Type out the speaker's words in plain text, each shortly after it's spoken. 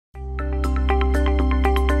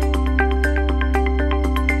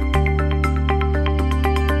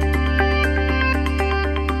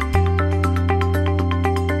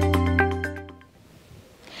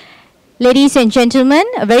Ladies and gentlemen,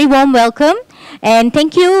 a very warm welcome and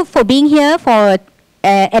thank you for being here for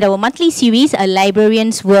at our monthly series, A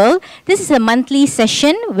Librarian's World. This is a monthly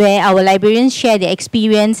session where our librarians share their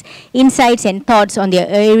experience, insights and thoughts on their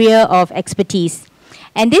area of expertise.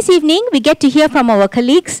 And this evening, we get to hear from our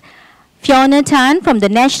colleagues, Fiona Tan from the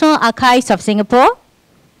National Archives of Singapore.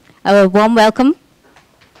 A warm welcome.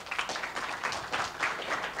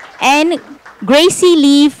 And Gracie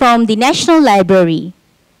Lee from the National Library.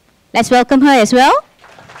 Let's welcome her as well.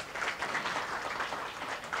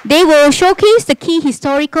 They will showcase the key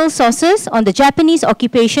historical sources on the Japanese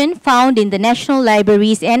occupation found in the National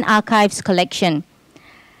Libraries and Archives collection.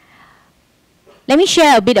 Let me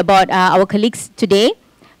share a bit about our colleagues today.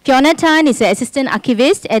 Fiona Tan is an assistant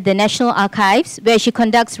archivist at the National Archives, where she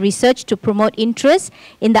conducts research to promote interest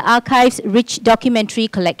in the archive's rich documentary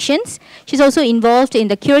collections. She's also involved in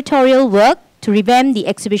the curatorial work to revamp the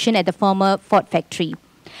exhibition at the former Ford Factory.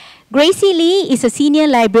 Gracie Lee is a senior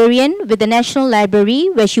librarian with the National Library,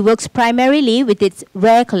 where she works primarily with its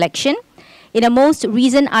rare collection. In a most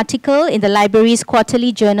recent article in the library's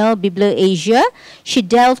quarterly journal, BiblioAsia, she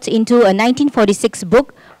delved into a 1946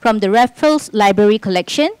 book from the Raffles Library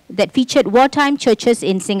collection that featured wartime churches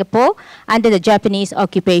in Singapore under the Japanese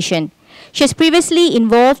occupation. She was previously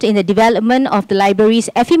involved in the development of the library's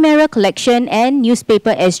ephemera collection and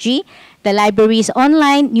Newspaper SG, the library's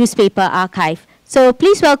online newspaper archive. So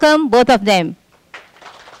please welcome both of them.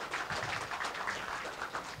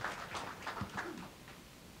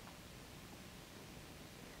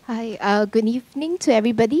 Hi, good evening to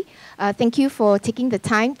everybody. Thank you for taking the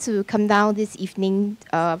time to come down this evening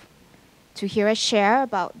to hear us share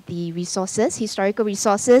about the resources, historical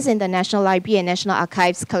resources in the National Library and National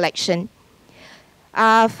Archives collection.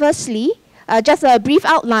 Firstly, just a brief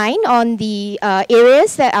outline on the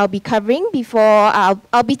areas that I'll be covering before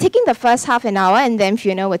I'll be taking the first half an hour and then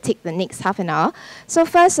Fiona will take the next half an hour. So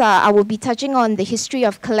first, I will be touching on the history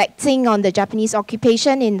of collecting on the Japanese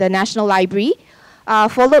occupation in the National Library,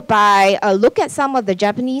 followed by a look at some of the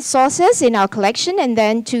Japanese sources in our collection and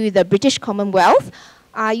then to the British Commonwealth.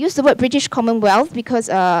 I use the word British Commonwealth because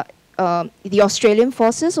the Australian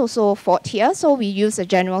forces also fought here, so we use a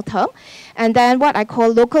general term. And then what I call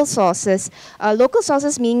local sources. Local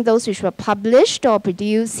sources mean those which were published or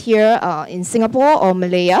produced here in Singapore or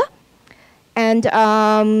Malaya. And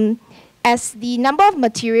as the number of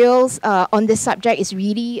materials on this subject is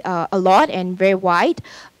really a lot and very wide,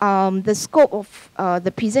 the scope of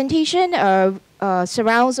the presentation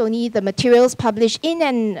surrounds only the materials published in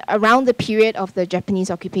and around the period of the Japanese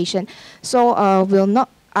occupation. So I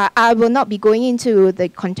will not be going into the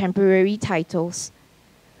contemporary titles.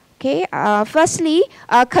 Okay, firstly,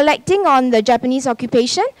 collecting on the Japanese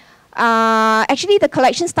occupation. Actually, the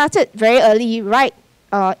collection started very early, right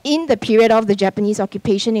in the period of the Japanese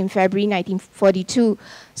occupation in February 1942.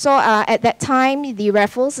 So at that time, the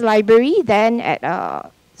Raffles Library, then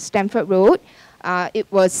at Stamford Road, it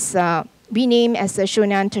was renamed as the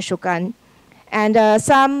Shonan Toshokan. And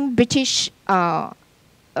some British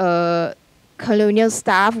colonial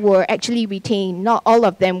staff were actually retained. Not all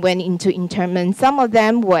of them went into internment. Some of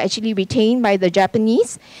them were actually retained by the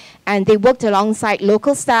Japanese, and they worked alongside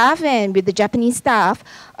local staff and with the Japanese staff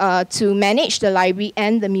to manage the library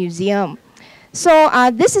and the museum. So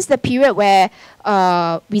this is the period where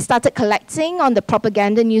we started collecting on the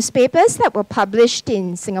propaganda newspapers that were published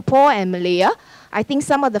in Singapore and Malaya. I think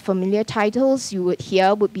some of the familiar titles you would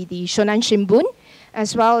hear would be the Shonan Shimbun,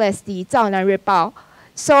 as well as the Zhaonan Ribao.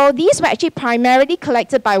 So these were actually primarily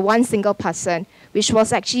collected by one single person, which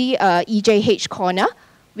was actually E.J.H. Corner,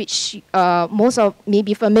 which most of may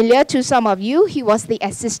be familiar to some of you. He was the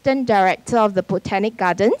assistant director of the Botanic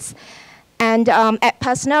Gardens. And at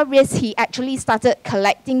personal risk, he actually started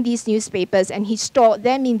collecting these newspapers and he stored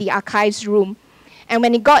them in the archives room. And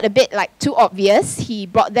when it got a bit like too obvious, he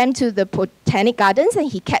brought them to the Botanic Gardens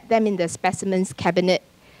and he kept them in the specimens cabinet.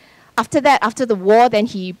 After that, after the war, then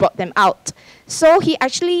he brought them out. So he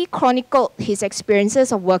actually chronicled his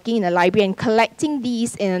experiences of working in the library and collecting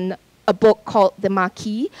these in a book called The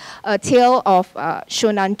Marquis, A Tale of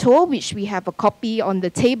Shonanto, which we have a copy on the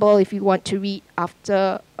table if you want to read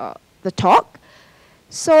after the talk.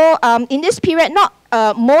 So in this period,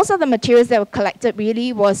 most of the materials that were collected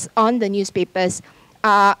really was on the newspapers.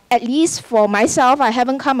 At least for myself, I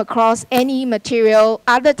haven't come across any material,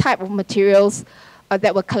 other type of materials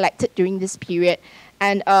that were collected during this period.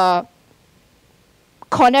 And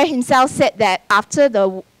Connor himself said that after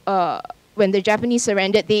when the Japanese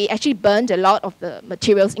surrendered, they actually burned a lot of the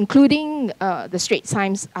materials, including the Straits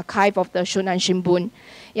Times archive of the Shonan Shimbun.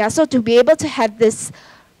 Yeah, so to be able to have this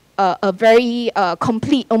a very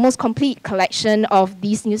complete, almost complete collection of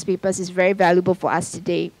these newspapers is very valuable for us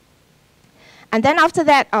today. And then after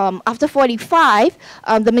that, after 45,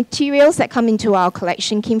 the materials that come into our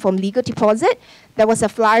collection came from legal deposit. There was a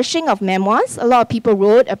flourishing of memoirs. A lot of people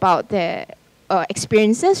wrote about their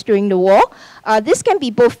experiences during the war. This can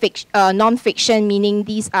be both non-fiction, meaning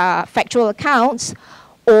these are factual accounts,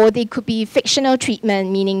 or they could be fictional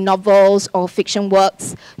treatment, meaning novels or fiction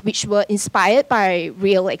works, which were inspired by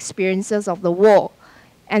real experiences of the war.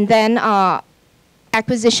 And then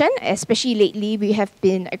acquisition, especially lately, we have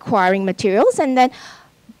been acquiring materials. And then,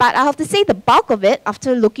 but I have to say the bulk of it,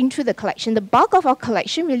 after looking through the collection, the bulk of our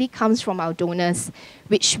collection really comes from our donors,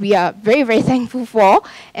 which we are very, very thankful for.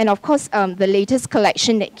 And of course, the latest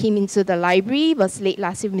collection that came into the library was late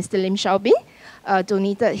last year, Mr. Lim Xiaobin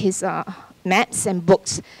donated his maps and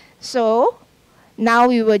books. So now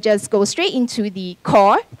we will just go straight into the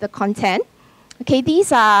core, the content. Okay,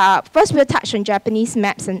 these are, first we'll touch on Japanese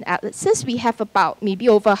maps and atlases. We have about maybe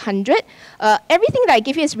over 100. Everything that I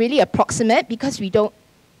give you is really approximate because we don't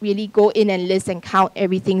really go in and list and count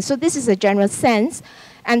everything. So this is a general sense.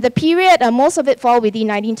 And the period, most of it fall within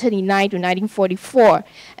 1939 to 1944.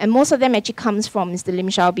 And most of them actually comes from Mr. Lim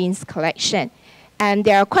Xiaobin's collection. And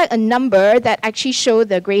there are quite a number that actually show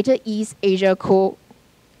the Greater East Asia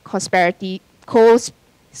prosperity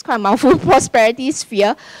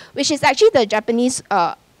sphere, which is actually the Japanese,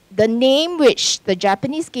 the name which the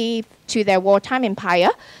Japanese gave to their wartime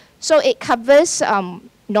empire. So it covers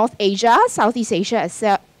North Asia, Southeast Asia,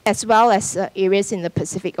 as well as areas in the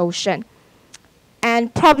Pacific Ocean.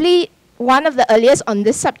 And probably one of the earliest on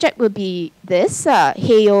this subject will be this,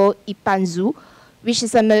 Heyo Ipanzu, which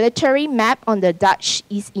is a military map on the Dutch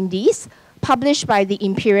East Indies, published by the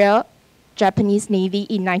Imperial Japanese Navy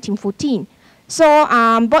in 1914. So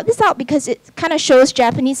brought this out because it kind of shows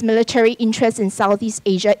Japanese military interest in Southeast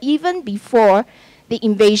Asia even before the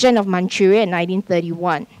invasion of Manchuria in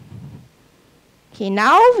 1931. Okay,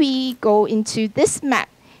 now we go into this map.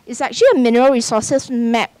 It's actually a mineral resources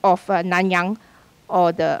map of Nanyang,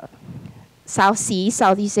 or the South Sea,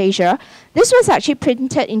 Southeast Asia. This was actually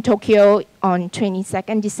printed in Tokyo on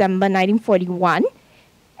 22nd December 1941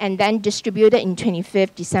 and then distributed in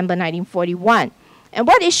 25th December 1941. And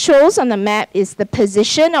what it shows on the map is the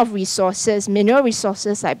position of resources, mineral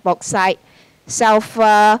resources like bauxite,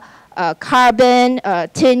 sulfur, carbon,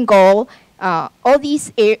 tin, gold, all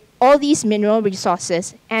these mineral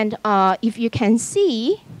resources. And if you can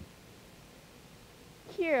see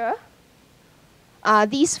here,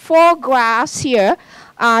 these four graphs here,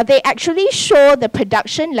 they actually show the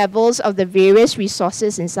production levels of the various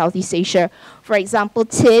resources in Southeast Asia. For example,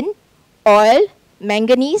 tin, oil,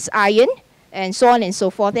 manganese, iron, and so on and so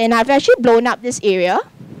forth. And I've actually blown up this area.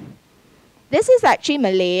 This is actually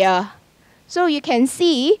Malaya. So you can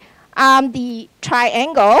see the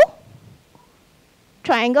triangle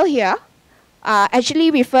here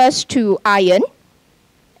actually refers to iron,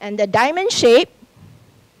 and the diamond shape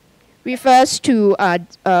refers to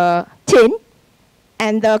tin,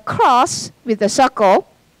 and the cross with the circle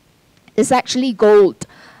is actually gold.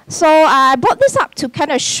 So I brought this up to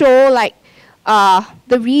kind of show like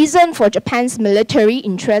the reason for Japan's military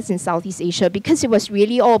interest in Southeast Asia, because it was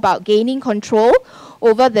really all about gaining control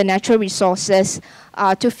over the natural resources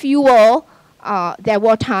to fuel their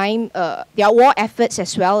wartime, their war efforts,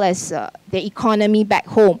 as well as the economy back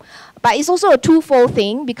home. But it's also a twofold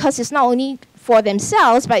thing, because it's not only for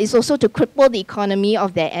themselves, but it's also to cripple the economy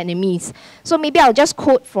of their enemies. So maybe I'll just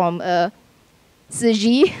quote from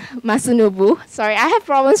Tsuji Masunobu. Sorry, I have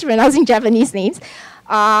problems pronouncing Japanese names.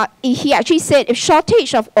 He actually said, if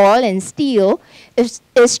shortage of oil and steel is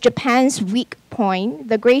Japan's weak point,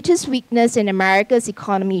 the greatest weakness in America's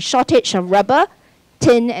economy, shortage of rubber,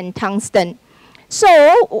 tin, and tungsten.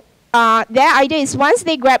 So their idea is once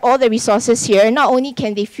they grab all the resources here, not only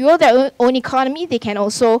can they fuel their own economy, they can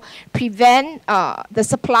also prevent the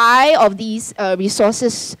supply of these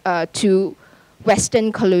resources to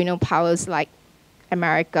Western colonial powers like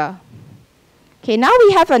America. Okay, now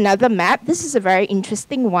we have another map. This is a very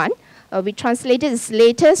interesting one. We translated this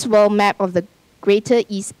latest world map of the Greater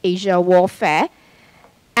East Asia Warfare.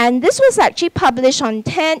 And this was actually published on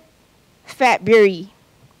 10th February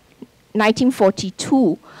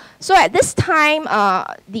 1942. So at this time,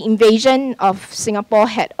 the invasion of Singapore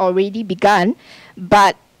had already begun,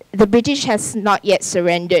 but the British has not yet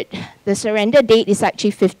surrendered. The surrender date is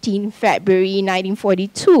actually 15 February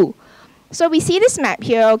 1942. So we see this map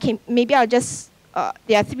here. Okay, maybe I'll just,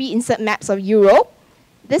 there are three insert maps of Europe.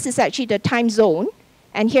 This is actually the time zone,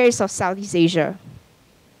 and here is of Southeast Asia.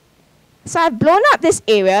 So I've blown up this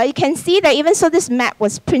area. You can see that even so this map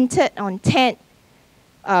was printed on 10th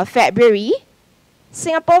February,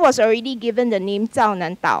 Singapore was already given the name Zhao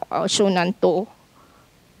Nan Dao or Shounan-to.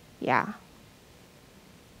 Yeah.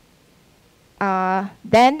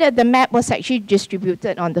 Then the map was actually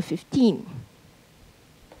distributed on the 15th.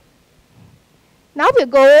 Now we'll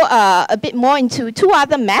go a bit more into two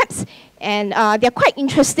other maps, and they're quite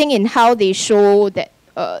interesting in how they show that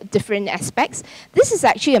different aspects. This is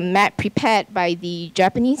actually a map prepared by the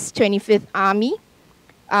Japanese 25th Army.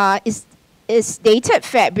 It's dated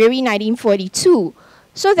February 1942.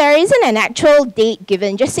 So there isn't an actual date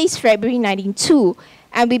given, just says February 1902.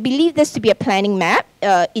 And we believe this to be a planning map.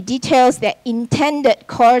 It details their intended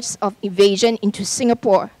course of invasion into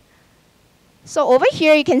Singapore. So over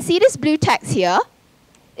here, you can see this blue text here.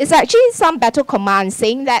 It's actually some battle command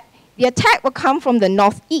saying that the attack will come from the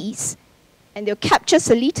northeast, and they'll capture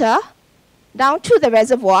Seletar, down to the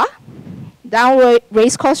reservoir, down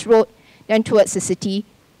Racecourse Road, then towards the city.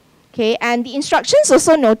 Okay, and the instructions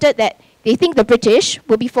also noted that they think the British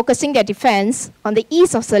will be focusing their defense on the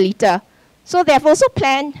east of Seletar. So they have also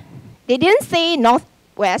planned, they didn't say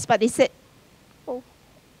northwest, but they said,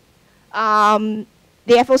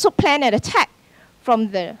 they have also planned an attack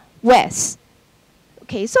from the west.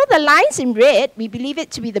 Okay, so the lines in red, we believe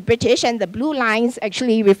it to be the British, and the blue lines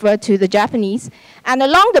actually refer to the Japanese. And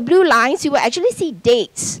along the blue lines, you will actually see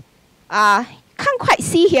dates. You can't quite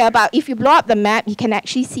see here, but if you blow up the map, you can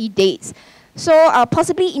actually see dates. So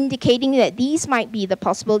possibly indicating that these might be the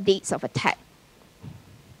possible dates of attack.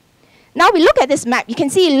 Now we look at this map, you can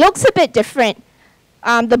see it looks a bit different.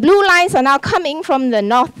 The blue lines are now coming from the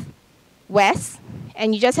northwest,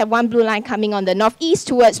 and you just have one blue line coming on the northeast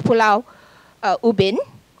towards Pulau Ubin,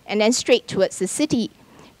 and then straight towards the city.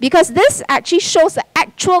 Because this actually shows the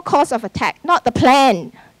actual course of attack, not the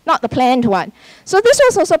planned one. So this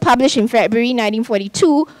was also published in February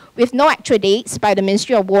 1942 with no actual dates by the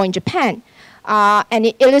Ministry of War in Japan. And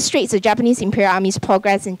it illustrates the Japanese Imperial Army's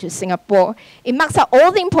progress into Singapore. It marks out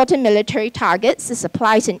all the important military targets, the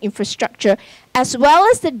supplies and infrastructure, as well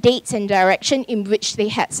as the dates and direction in which they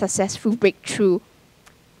had successful breakthrough.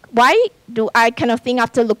 Why do I kind of think,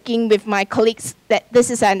 after looking with my colleagues, that this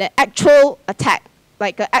is an actual attack,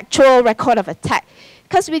 like an actual record of attack?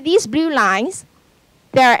 Because with these blue lines,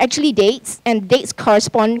 there are actually dates, and dates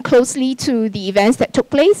correspond closely to the events that took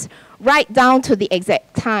place, right down to the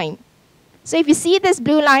exact time. So if you see this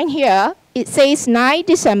blue line here, it says 9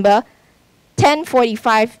 December,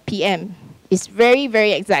 10:45 p.m. It's very,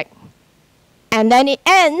 very exact. And then it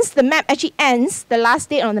ends, the map actually ends, the last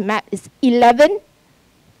date on the map is 11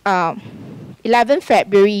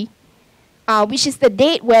 February, which is the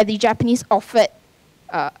date where the Japanese offered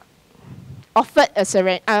a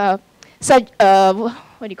surrender,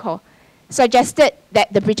 suggested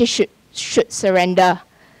that the British should surrender.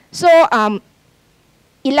 So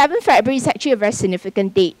 11 February is actually a very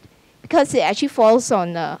significant date because it actually falls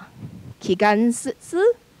on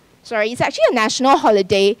Kiganzetsu. Sorry, it's actually a national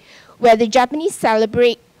holiday where the Japanese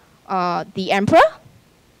celebrate the emperor.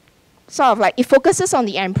 Sort of like, it focuses on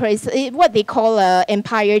the emperor. It's what they call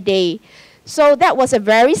Empire Day. So that was a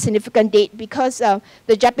very significant date because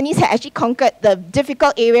the Japanese had actually conquered the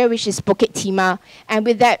difficult area, which is Bukit Timah. And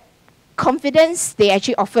with that confidence, they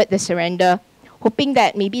actually offered the surrender, hoping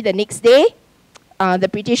that maybe the next day, the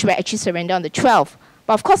British will actually surrender on the 12th.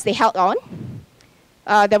 But of course, they held on.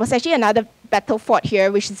 There was actually another battle fought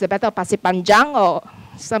here, which is the Battle of Pasir Panjang, or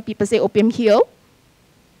some people say Opium Hill.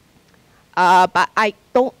 But I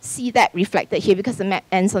don't see that reflected here because the map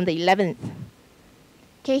ends on the 11th.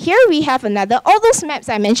 Okay, here we have another. All those maps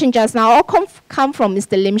I mentioned just now all come from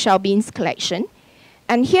Mr. Lim Xiaobin's collection.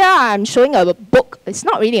 And here I'm showing a book. It's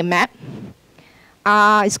not really a map.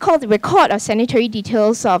 It's called The Record of Sanitary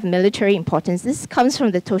Details of Military Importance. This comes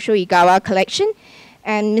from the Toshio Igawa collection.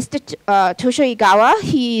 And Mr. Toshio Igawa,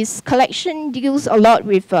 his collection deals a lot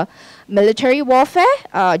with military warfare,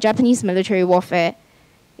 Japanese military warfare.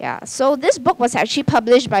 Yeah, so this book was actually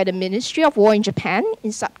published by the Ministry of War in Japan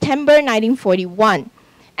in September 1941.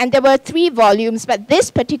 And there were 3 volumes, but this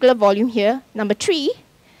particular volume here, number 3,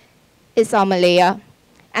 is on Malaya.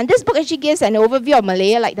 And this book actually gives an overview of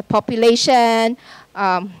Malaya, like the population,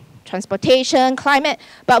 transportation, climate,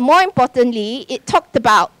 but more importantly, it talked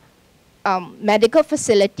about medical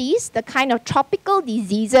facilities, the kind of tropical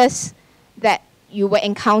diseases that you will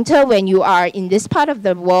encounter when you are in this part of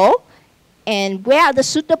the world, and where are the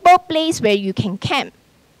suitable places where you can camp,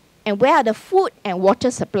 and where are the food and water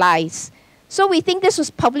supplies. So we think this was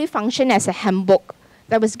probably functioned as a handbook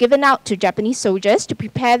that was given out to Japanese soldiers to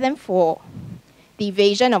prepare them for the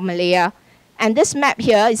invasion of Malaya. And this map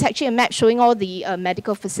here is actually a map showing all the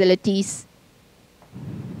medical facilities.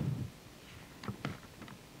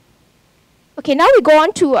 Okay, now we go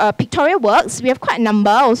on to pictorial works. We have quite a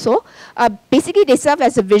number also. Basically, they serve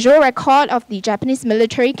as a visual record of the Japanese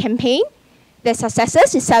military campaign, their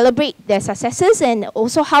successes, to celebrate their successes, and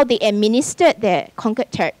also how they administered their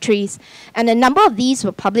conquered territories. And a number of these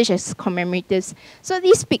were published as commemoratives. So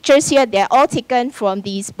these pictures here, they're all taken from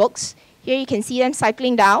these books. Here you can see them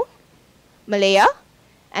cycling down Malaya.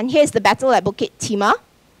 And here's the battle at Bukit Timah.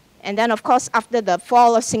 And then, of course, after the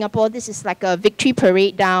fall of Singapore, this is like a victory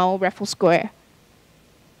parade down Raffles Square.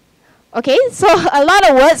 Okay, so a lot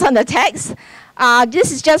of words on the text.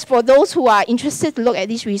 This is just for those who are interested to look at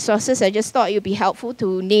these resources. I just thought it would be helpful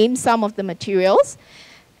to name some of the materials.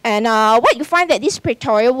 And what you find that these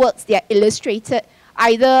pictorial works, they are illustrated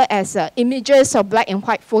either as images of black and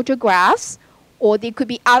white photographs, or they could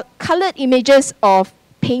be colored images of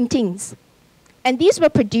paintings. And these were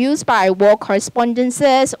produced by war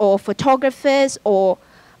correspondences or photographers or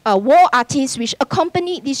war artists which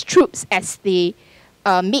accompanied these troops as they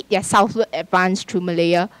made their southward advance through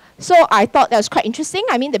Malaya. So I thought that was quite interesting.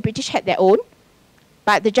 I mean, the British had their own,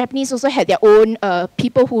 but the Japanese also had their own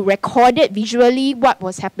people who recorded visually what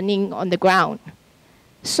was happening on the ground.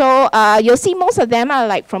 So you'll see most of them are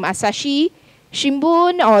like from Asahi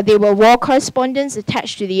Shimbun, or they were war correspondents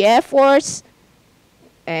attached to the Air Force.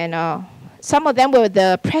 And some of them were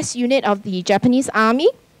the press unit of the Japanese Army.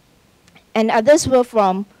 And others were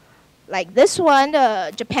from, like this one,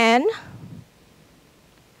 Japan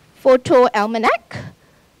Photo Almanac.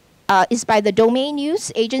 Is by the Domain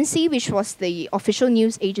News Agency, which was the official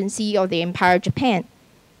news agency of the Empire of Japan.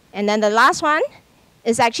 And then the last one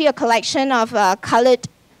is actually a collection of colored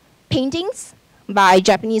paintings by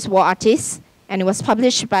Japanese war artists, and it was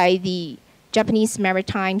published by the Japanese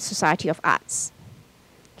Maritime Society of Arts.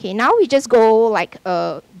 Okay, now we just go like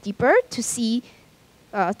deeper to see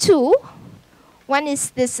two. One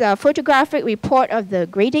is this photographic report of the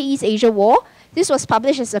Greater East Asia War. This was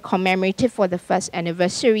published as a commemorative for the first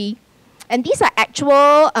anniversary. And these are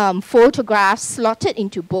actual photographs slotted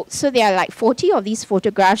into books. So there are like 40 of these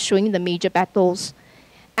photographs showing the major battles.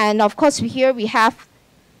 And of course, here we have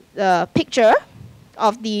the picture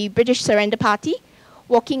of the British surrender party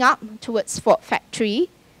walking up towards Fort Factory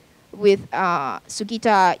with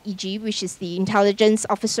Sugita Iji, which is the intelligence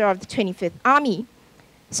officer of the 25th Army.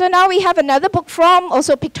 So now we have another book from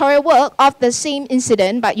also pictorial work of the same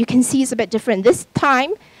incident, but you can see it's a bit different. This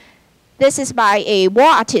time, this is by a war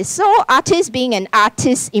artist. So artist being an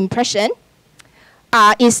artist's impression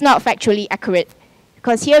is not factually accurate.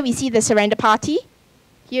 Because here we see the surrender party.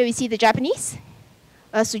 Here we see the Japanese.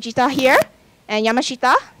 Sujita here, and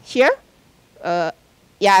Yamashita here.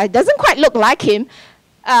 Yeah, it doesn't quite look like him.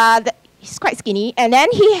 He's quite skinny. And then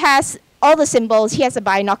he has all the symbols. He has a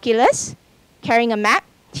binoculars, carrying a map.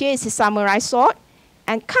 Here is his samurai sword.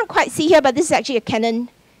 And can't quite see here, but this is actually a cannon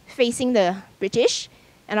facing the British.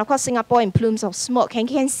 And of course, Singapore in plumes of smoke. And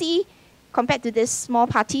you can see, compared to this small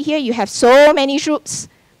party here, you have so many troops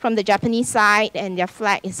from the Japanese side, and their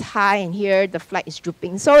flag is high, and here the flag is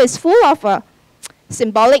drooping. So it's full of a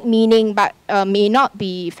symbolic meaning, but may not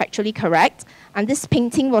be factually correct. And this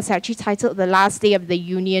painting was actually titled The Last Day of the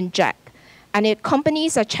Union Jack. And it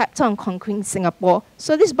accompanies a chapter on conquering Singapore.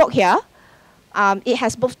 So this book here, it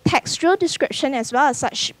has both textual description as well as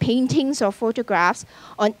such paintings or photographs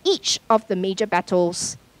on each of the major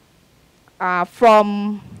battles.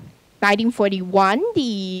 From 1941,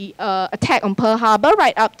 the attack on Pearl Harbor,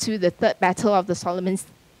 right up to the Third Battle of the Solomon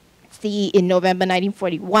Sea in November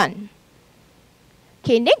 1941.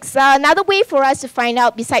 Okay, next, another way for us to find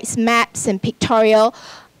out, besides maps and pictorial,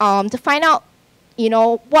 to find out, you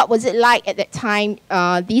know, what was it like at that time.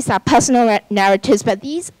 These are personal narratives, but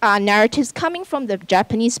these are narratives coming from the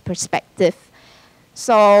Japanese perspective.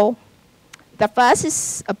 So the first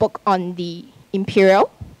is a book on the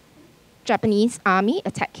Imperial Japanese Army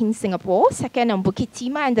attacking Singapore. Second on Bukit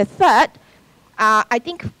Timah. And the third, I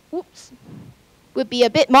think, would be a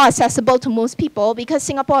bit more accessible to most people, because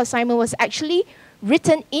Singapore Assignment was actually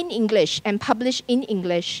written in English and published in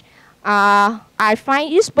English. I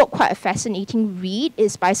find this book quite a fascinating read.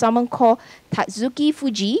 It's by someone called Tatsuki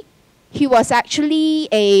Fuji. He was actually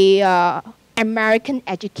a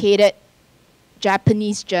American-educated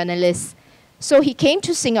Japanese journalist. So he came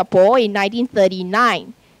to Singapore in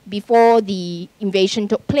 1939, before the invasion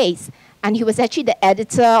took place. And he was actually the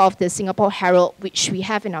editor of the Singapore Herald, which we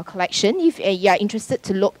have in our collection, if you are interested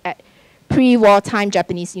to look at pre-wartime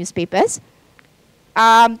Japanese newspapers.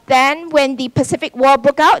 Then when the Pacific War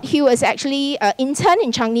broke out, he was actually interned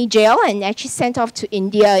in Changi jail and actually sent off to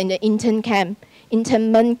India in the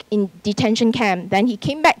internment detention camp. Then he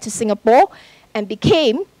came back to Singapore and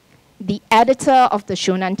became the editor of the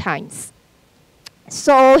Shonan Times.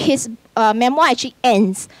 So his memoir actually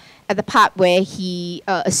ends at the part where he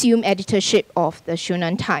assumed editorship of the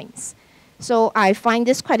Shonan Times. So I find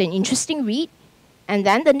this quite an interesting read. And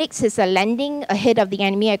then the next is a landing ahead of the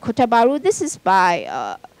enemy at Kota Baru. This is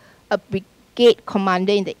by a brigade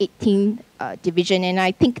commander in the 18th Division. And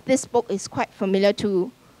I think this book is quite familiar to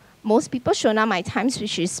most people, Shona My Times,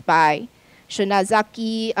 which is by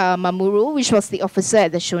Shonazaki Mamoru, which was the officer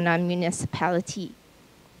at the Shonan municipality.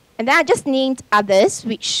 And then I just named others,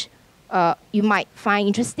 which you might find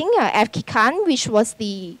interesting. FK Khan, which was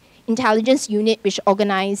the intelligence unit which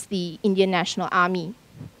organized the Indian National Army.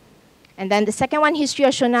 And then the second one, History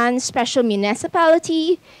of Shonan Special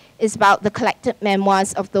Municipality, is about the collected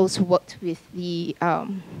memoirs of those who worked with the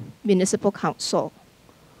municipal council.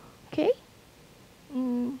 Okay?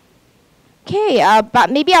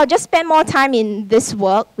 But maybe I'll just spend more time in this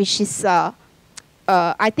work, which is,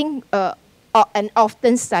 I think, an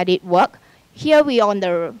often studied work. Here we are on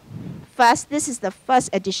the first, this is the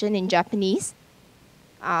first edition in Japanese,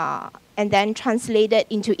 and then translated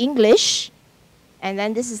into English. And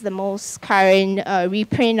then this is the most current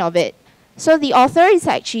reprint of it. So the author is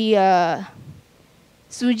actually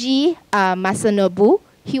Tsuji Masanobu.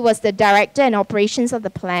 He was the director and operations of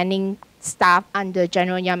the planning staff under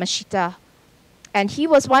General Yamashita. And he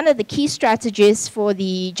was one of the key strategists for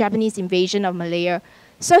the Japanese invasion of Malaya.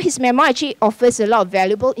 So his memoir actually offers a lot of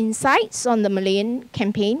valuable insights on the Malayan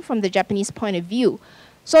campaign from the Japanese point of view.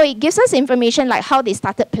 So it gives us information like how they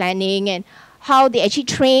started planning and how they actually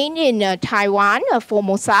trained in Taiwan,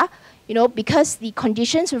 Formosa, you know, because the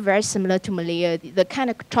conditions were very similar to Malaya, the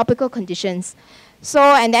kind of tropical conditions. So,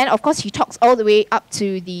 and then of course he talks all the way up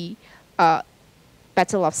to the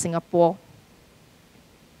Battle of Singapore.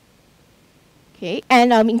 Okay,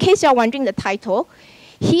 and in case you're wondering the title,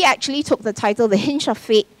 he actually took the title, The Hinge of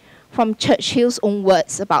Fate, from Churchill's own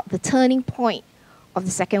words about the turning point of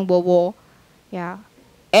the Second World War. Yeah.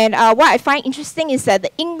 And what I find interesting is that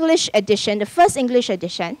the English edition, the first English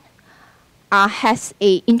edition, has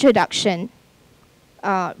an introduction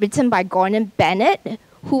written by Gordon Bennett,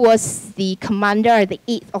 who was the commander of the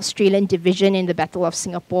 8th Australian Division in the Battle of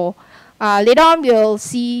Singapore. Later on, we'll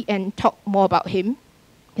see and talk more about him.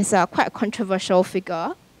 He's quite a controversial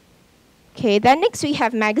figure. Okay, then next we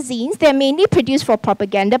have magazines. They're mainly produced for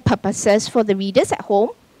propaganda purposes for the readers at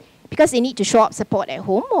home, because they need to show up support at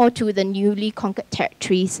home or to the newly conquered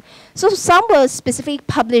territories. So some were specifically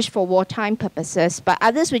published for wartime purposes, but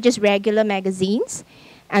others were just regular magazines,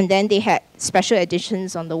 and then they had special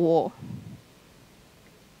editions on the war.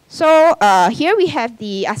 So here we have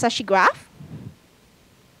the Asahi Graph,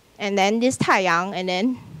 and then this Taiyang, and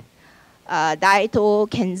then Daito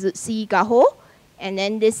Kenzutsu Gaho, and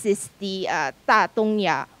then this is the Da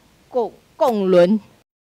Dongya Gonglun.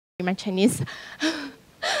 My Chinese.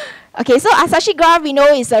 Okay, so Asahi Graph we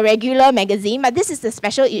know is a regular magazine, but this is the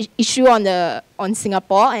special issue on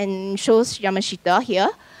Singapore and shows Yamashita here.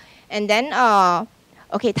 And then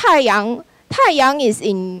okay, Taiyang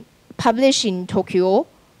is published in Tokyo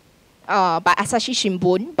by Asahi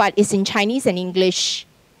Shimbun, but it's in Chinese and English.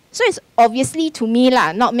 So it's obviously, to me,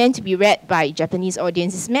 not meant to be read by Japanese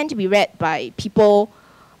audience. It's meant to be read by people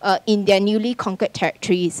in their newly conquered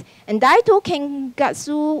territories. And Daito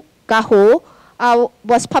Kengatsu Gaho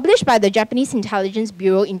was published by the Japanese Intelligence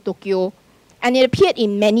Bureau in Tokyo, and it appeared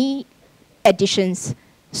in many editions.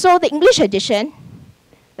 So the English edition,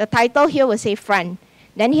 the title here will say front.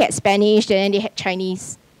 Then he had Spanish, and then they had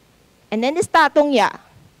Chinese. And then this Da Dongya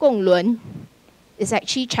Gonglun is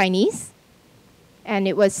actually Chinese, and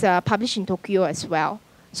it was published in Tokyo as well.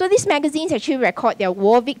 So these magazines actually record their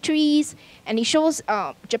war victories, and it shows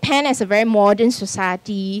Japan as a very modern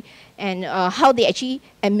society, and how they actually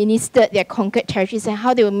administered their conquered territories and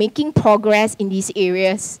how they were making progress in these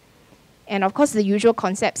areas. And of course, the usual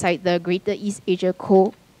concepts like the Greater East Asia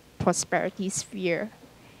Co-Prosperity Sphere.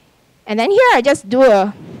 And then here I just do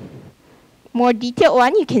a more detailed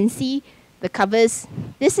one. You can see the covers.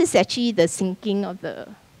 This is actually the sinking of the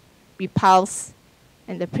Repulse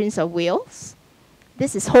and the Prince of Wales.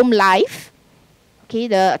 This is Home Life. Okay,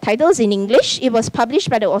 the title is in English. It was published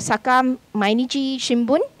by the Osaka Mainichi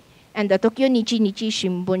Shimbun and the Tokyo Nichi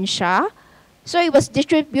Shimbun-sha. So it was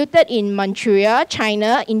distributed in Manchuria,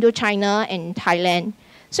 China, Indochina, and Thailand.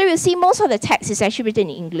 So you'll see most of the text is actually written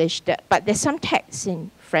in English, but there's some text in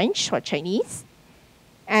French or Chinese.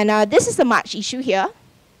 And this is the March issue here.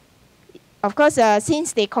 Of course,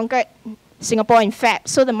 since they conquered Singapore in Feb,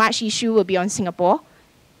 so the March issue will be on Singapore.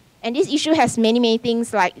 And this issue has many, many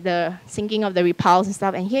things like the sinking of the Repulse and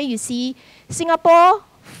stuff. And here you see Singapore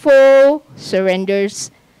full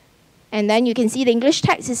surrenders And then you can see the English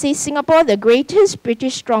text. It says, Singapore, the greatest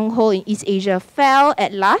British stronghold in East Asia, fell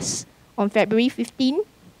at last on February 15.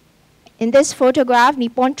 In this photograph,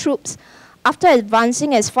 Nippon troops, after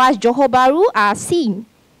advancing as far as Johor Bahru, are seen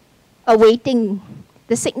awaiting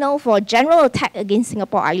the signal for general attack against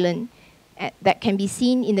Singapore Island that can be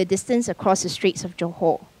seen in the distance across the Straits of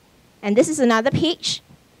Johor. And this is another page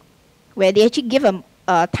where they actually give a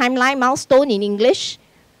timeline milestone in English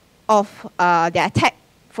of the attack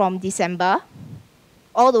from December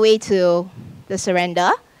all the way to the surrender.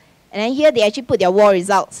 And then here they actually put their war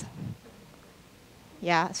results.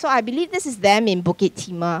 Yeah, so I believe this is them in Bukit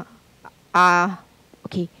Timah.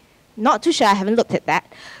 Okay, not too sure, I haven't looked at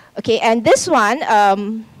that. Okay, and this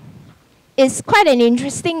one is quite an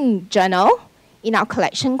interesting journal in our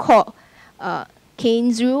collection called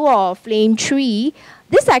Kainzu or Flame Tree.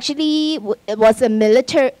 This actually was a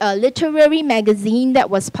literary magazine that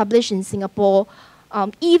was published in Singapore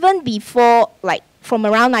even before, like, from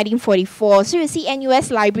around 1944. So you see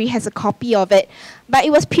NUS Library has a copy of it. But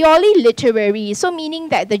it was purely literary, so meaning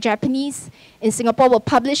that the Japanese in Singapore were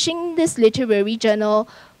publishing this literary journal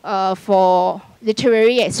for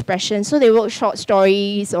literary expression. So they wrote short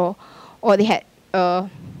stories or they had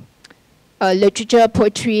literature,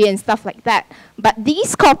 poetry, and stuff like that. But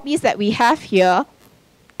these copies that we have here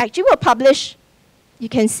actually were published, you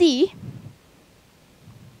can see,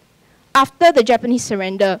 after the Japanese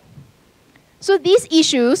surrender. So these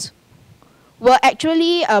issues were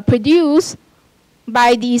actually produced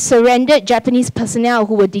by the surrendered Japanese personnel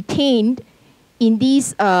who were detained in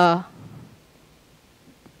these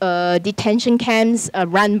detention camps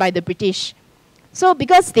run by the British. So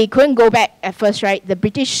because they couldn't go back at first, right, the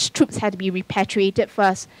British troops had to be repatriated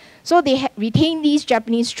first. So they retained these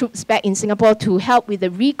Japanese troops back in Singapore to help with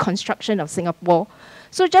the reconstruction of Singapore.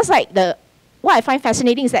 So just like what I find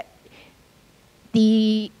fascinating is that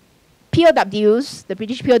the POWs, the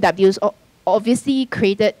British POWs, obviously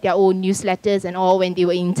created their own newsletters and all when they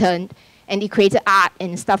were interned, and they created art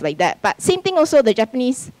and stuff like that. But same thing also, the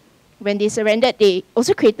Japanese, when they surrendered, they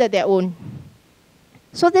also created their own.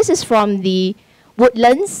 So this is from the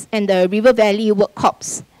Woodlands and the River Valley Work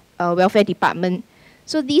Corps Welfare Department.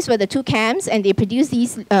 So these were the two camps, and they produced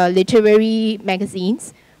these literary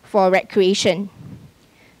magazines for recreation.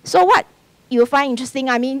 So what you'll find interesting,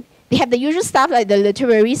 I mean, they have the usual stuff like the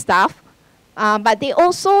literary stuff, but they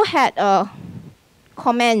also had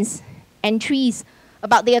comments, entries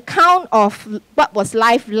about the account of what was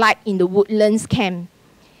life like in the Woodlands camp,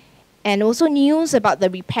 and also news about the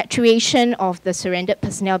repatriation of the surrendered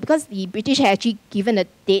personnel, because the British had actually given a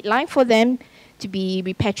deadline for them to be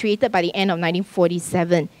repatriated by the end of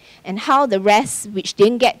 1947, and how the rest, which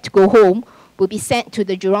didn't get to go home, would be sent to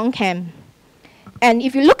the Jurong camp. And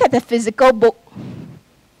if you look at the physical book,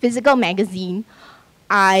 physical magazine,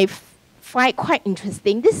 I find it quite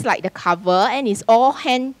interesting. This is like the cover, and it's all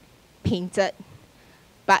hand painted,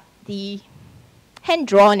 but the hand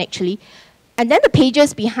drawn actually. And then the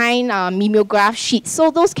pages behind mimeograph sheets. So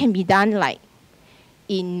those can be done like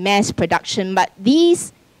in mass production, but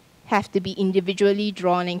these have to be individually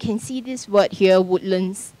drawn. And you can see this word here,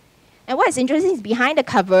 Woodlands. And what's interesting is behind the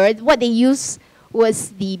cover, what they used was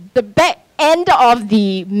the back end of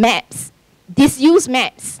the maps, disused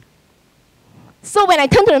maps. So when I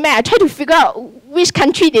turn to the map, I try to figure out which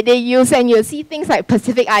country did they use, and you'll see things like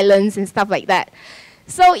Pacific Islands and stuff like that.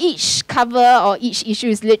 So each cover or each issue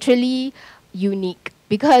is literally unique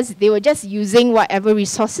because they were just using whatever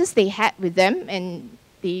resources they had with them, and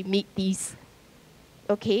they made these.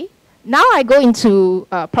 Okay, now I go into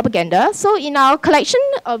propaganda. So in our collection,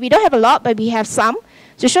 we don't have a lot, but we have some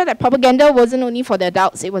to show that propaganda wasn't only for the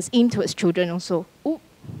adults, it was aimed towards children also. Ooh.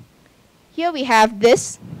 Here we have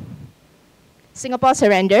this, Singapore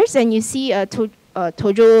surrenders, and you see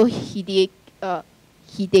Tojo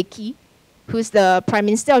Hideki, who's the Prime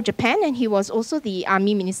Minister of Japan, and he was also the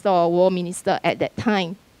Army Minister or War Minister at that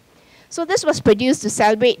time. So this was produced to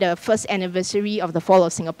celebrate the first anniversary of the fall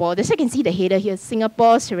of Singapore. This you can see the header here,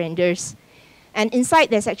 Singapore surrenders. And inside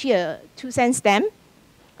there's actually a 2-cent stamp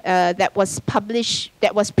that was published,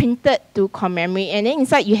 that was printed to commemorate. And then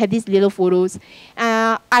inside you have these little photos.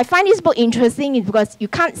 I find this book interesting because you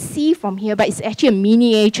can't see from here, but it's actually a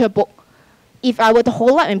miniature book. If I were to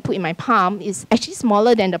hold up and put in my palm, it's actually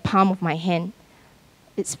smaller than the palm of my hand.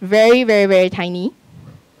 It's very, very, very tiny.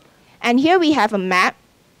 And here we have a map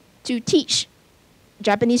to teach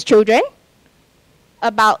Japanese children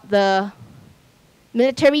about the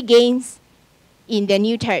military gains in their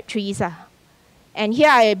new territories. And here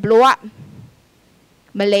I blow up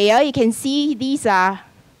Malaya. You can see these are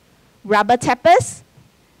rubber tappers.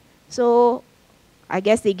 So I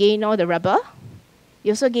guess they gain all the rubber.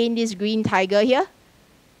 You also gain this green tiger here.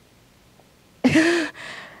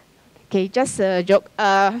 Okay, just a joke.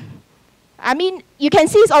 I mean, you can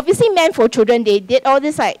see it's obviously meant for children. They did all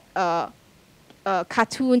this like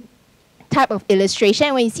cartoon type of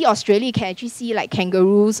illustration. When you see Australia, you can actually see like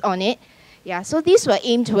kangaroos on it. Yeah, so these were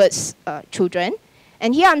aimed towards children.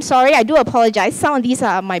 And here, I'm sorry, I do apologize. Some of these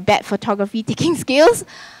are my bad photography taking skills.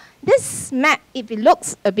 This map, if it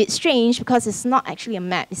looks a bit strange because it's not actually a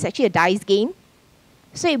map, it's actually a dice game.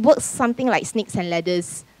 So it works something like snakes and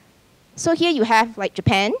ladders. So here you have like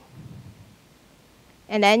Japan.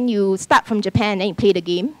 And then you start from Japan and then you play the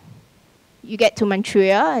game. You get to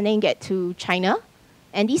Manchuria and then you get to China.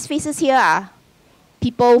 And these faces here are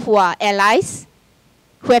people who are allies,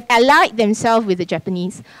 who have allied themselves with the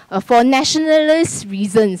Japanese for nationalist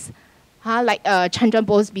reasons, like Chandra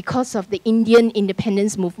Bose because of the Indian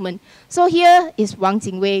independence movement. So here is Wang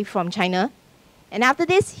Jingwei from China. And after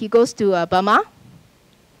this, he goes to Burma.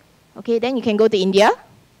 Okay, then you can go to India.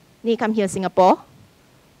 Then you come here, Singapore.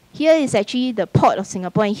 Here is actually the port of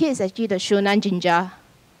Singapore, and here is actually the Shonan Jinja.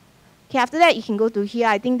 Okay, after that, you can go to here.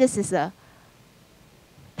 I think this is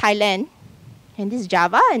Thailand, and this is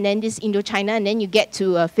Java, and then this Indochina, and then you get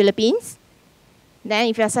to Philippines. Then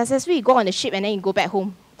if you're successful, you go on the ship, and then you go back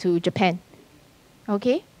home to Japan.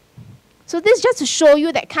 Okay? So this is just to show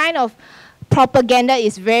you that kind of propaganda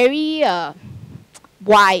is very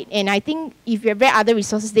wide. And I think if you've read other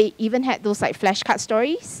resources, they even had those like flashcard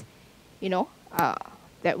stories, you know,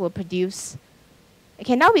 that were produced.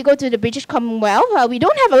 Okay, now we go to the British Commonwealth. We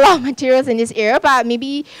don't have a lot of materials in this area, but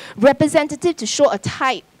maybe representative to show a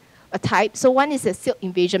type. So one is the silk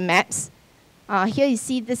invasion maps. Here you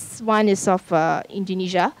see this one is of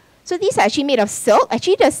Indonesia. So these are actually made of silk.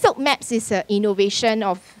 Actually, the silk maps is an innovation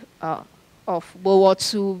of World War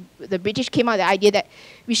II. The British came out with the idea that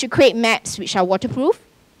we should create maps which are waterproof.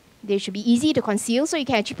 They should be easy to conceal, so you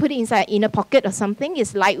can actually put it inside an inner pocket or something.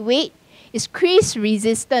 It's lightweight. It's crease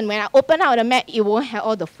resistant. When I open out the map, it won't have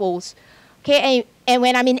all the folds. Okay, and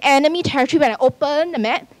when I'm in enemy territory, when I open the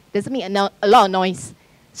map, it doesn't make a lot of noise.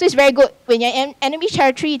 So it's very good. When you're in enemy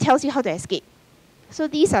territory, it tells you how to escape. So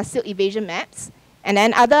these are silk evasion maps. And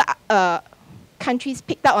then other countries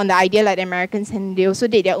picked up on the idea like the Americans, and they also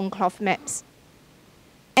did their own cloth maps.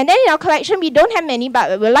 And then in our collection, we don't have many,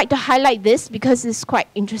 but we'd like to highlight this because it's quite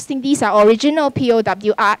interesting. These are original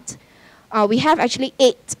POW art. We have actually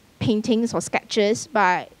 8 paintings or sketches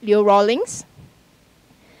by Leo Rawlings.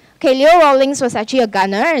 Okay, Leo Rawlings was actually a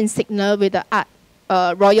gunner and signaller with the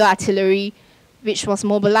Royal Artillery, which was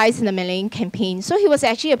mobilized in the Malayan campaign. So he was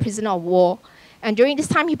actually a prisoner of war. And during this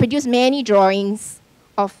time, he produced many drawings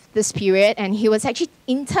of this period, and he was actually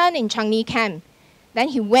interned in Changi camp. Then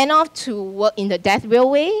he went off to work in the Death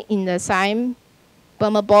Railway in the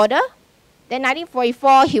Siam-Burma border. Then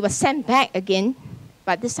 1944, he was sent back again,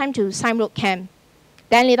 but this time to Sime Road camp.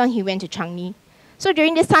 Then later on, he went to Changi. So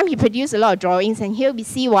during this time, he produced a lot of drawings, and here we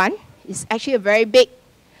see one. It's actually a very big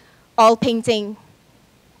oil painting.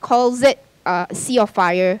 Calls it Sea of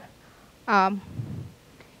Fire.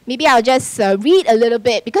 Maybe I'll just read a little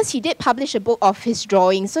bit, because he did publish a book of his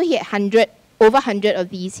drawings. So he had over 100 of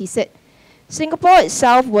these. He said, Singapore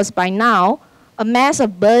itself was by now a mass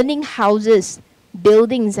of burning houses,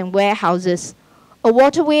 buildings and warehouses. A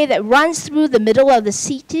waterway that runs through the middle of the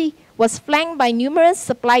city was flanked by numerous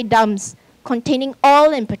supply dumps containing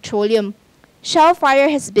oil and petroleum. Shell fire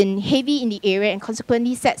has been heavy in the area and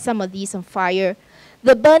consequently set some of these on fire.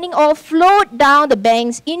 The burning oil flowed down the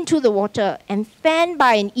banks into the water, and fanned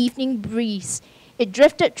by an evening breeze, it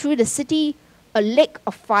drifted through the city, a lake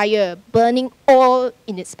of fire, burning all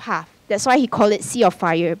in its path. That's why he called it Sea of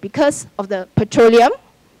Fire, because of the petroleum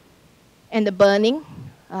and the burning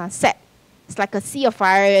set. It's like a sea of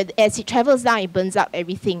fire. As it travels down, it burns up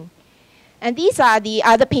everything. And these are the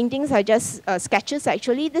other paintings, are just sketches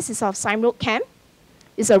actually. This is of Sime Road camp.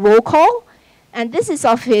 It's a roll call. And this is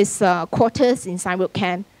of his quarters in Sime Road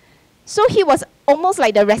camp. So he was almost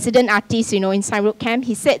like the resident artist, in Sime Road camp.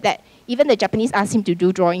 He said that even the Japanese asked him to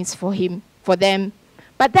do drawings for them.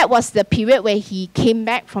 But that was the period where he came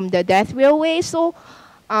back from the Death Railway. So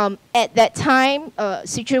at that time,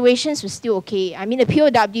 situations were still okay. I mean, the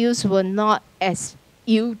POWs were not as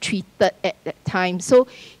ill-treated at that time. So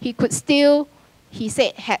he could still, he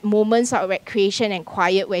said, had moments of recreation and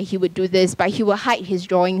quiet where he would do this, but he would hide his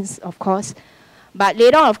drawings, of course. But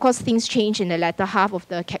later on, of course, things changed in the latter half of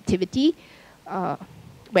the captivity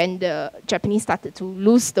when the Japanese started to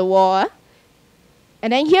lose the war.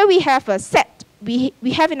 And then here we have a set. We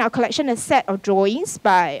have in our collection a set of drawings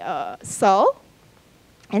by Searle.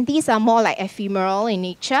 And these are more like ephemeral in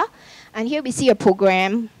nature. And here we see a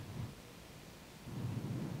program.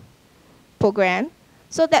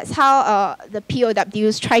 So that's how the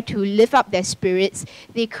POWs tried to lift up their spirits.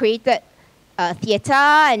 They created theatre,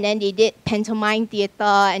 and then they did pantomime theatre,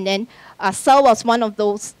 and then Sir was one of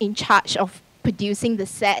those in charge of producing the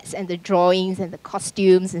sets and the drawings and the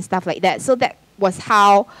costumes and stuff like that. So that was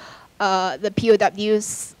how the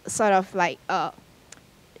POWs sort of like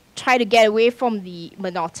try to get away from the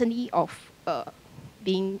monotony of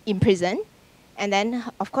being in prison. And then,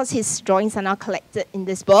 of course, his drawings are now collected in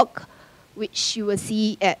this book, which you will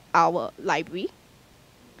see at our library.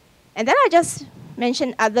 And then I just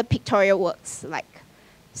mentioned other pictorial works, like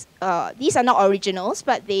these are not originals,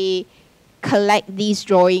 but they collect these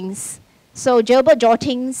drawings. So jailbird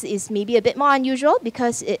jottings is maybe a bit more unusual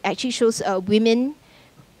because it actually shows women,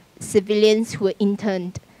 civilians who were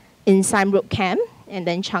interned in Sime Road Camp and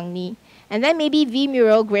then Changi. And then maybe V.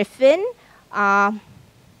 Muriel Griffin.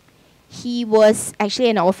 He was actually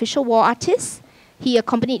an official war artist. He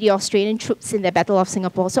accompanied the Australian troops in the Battle of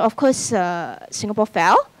Singapore. So of course, Singapore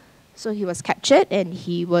fell. So he was captured and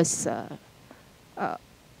he was,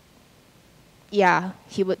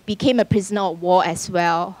 became a prisoner of war as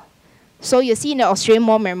well. So you see in the Australian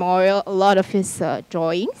War Memorial a lot of his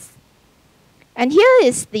drawings. And here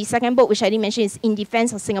is the second book, which I didn't mention, is In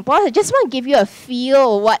Defense of Singapore. I just want to give you a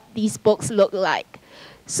feel of what these books look like.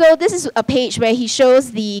 So this is a page where he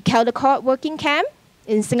shows the Caldecott working camp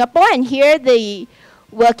in Singapore, and here the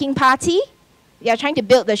working party. They are trying to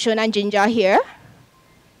build the Shonan Jinja here.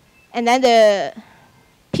 And then the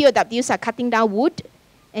POWs are cutting down wood,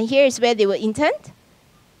 and here is where they were interned.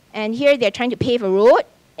 And here they're trying to pave a road,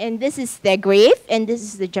 and this is their grave, and this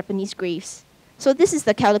is the Japanese graves. So this is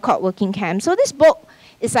the Caldecott working camp. So this book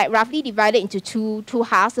is like roughly divided into two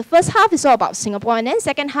halves. The first half is all about Singapore, and then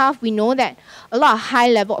second half, we know that a lot of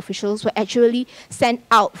high-level officials were actually sent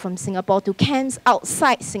out from Singapore to camps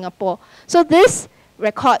outside Singapore. So this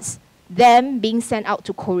records them being sent out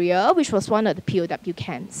to Korea, which was one of the POW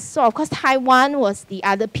camps. So of course, Taiwan was the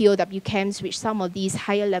other POW camps which some of these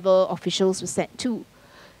higher-level officials were sent to.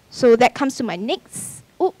 So that comes to my next,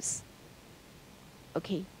 oops.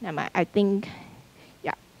 Okay, never mind, I think,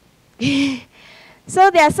 yeah. So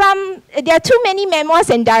there are too many memoirs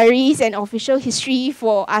and diaries and official history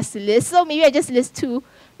for us to list. So maybe I just list two,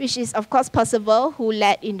 which is of course Percival, who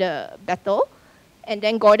led in the battle, and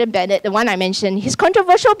then Gordon Bennett, the one I mentioned. He's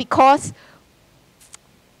controversial because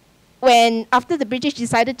after the British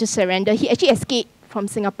decided to surrender, he actually escaped from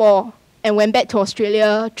Singapore and went back to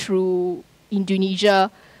Australia through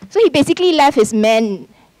Indonesia. So he basically left his men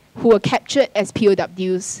who were captured as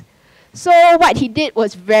POWs. So what he did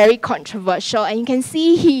was very controversial, and you can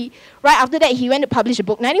see right after that, he went to publish a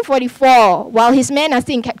book, 1944, while his men are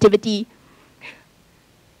still in captivity.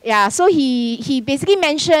 Yeah, so he basically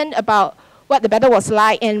mentioned about what the battle was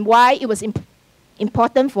like and why it was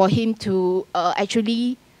important for him to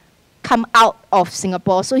actually come out of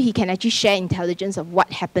Singapore so he can actually share intelligence of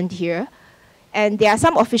what happened here. And there are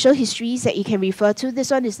some official histories that you can refer to.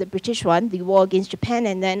 This one is the British one, the war against Japan,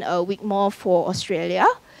 and then Wigmore for Australia.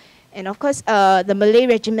 And of course, the Malay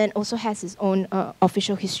Regiment also has its own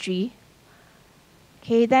official history.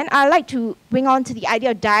 Okay, then I'd like to bring on to the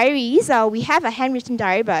idea of diaries. We have a handwritten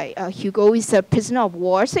diary by Hugo. He's a prisoner of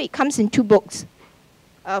war, so it comes in two books,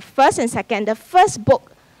 first and second. The first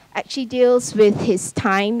book actually deals with his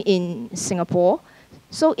time in Singapore.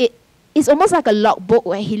 So it's almost like a logbook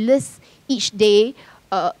where he lists each day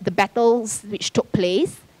the battles which took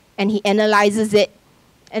place, and he analyzes it.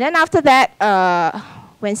 And then after that,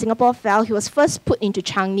 when Singapore fell, he was first put into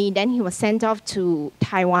Changi, then he was sent off to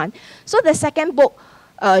Taiwan. So the second book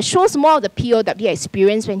shows more of the POW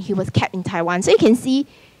experience when he was kept in Taiwan. So you can see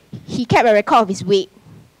he kept a record of his weight.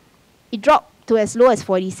 It dropped to as low as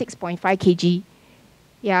 46.5 kg.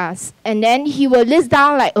 Yes, and then he will list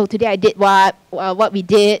down like, oh, today I did what we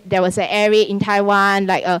did. There was an air raid in Taiwan.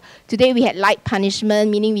 Like, today we had light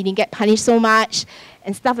punishment, meaning we didn't get punished so much,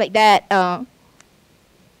 and stuff like that. But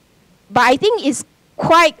I think it's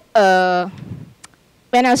quite, when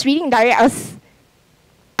I was reading diary,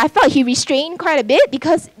 I felt he restrained quite a bit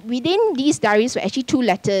because within these diaries were actually two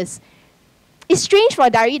letters. It's strange for a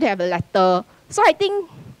diary to have a letter. So I think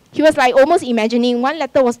he was like almost imagining one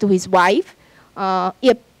letter was to his wife.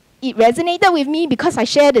 It resonated with me because I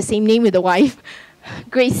share the same name with the wife,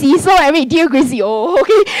 Gracie. So I read, dear Gracie, oh,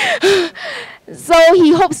 okay. So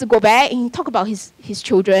he hopes to go back and talk about his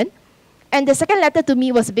children. And the second letter to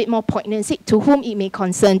me was a bit more poignant. Said, to whom it may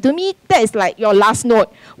concern. To me, that is like your last note.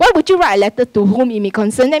 Why would you write a letter to whom it may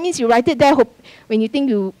concern? That means you write it there, hope when you think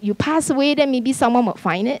you pass away, then maybe someone will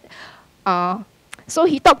find it. So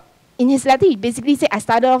he talked, in his letter, he basically said, I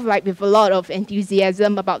started off like with a lot of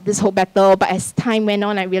enthusiasm about this whole battle, but as time went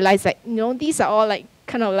on, I realized that, these are all like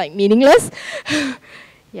kind of like meaningless.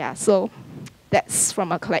 Yeah, so that's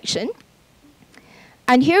from our collection.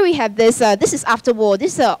 And here we have this, this is after war,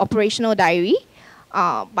 this is an operational diary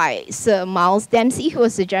by Sir Miles Dempsey, who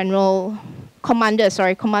was the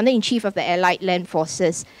Commander-in-Chief of the Allied Land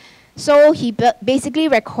Forces. So he basically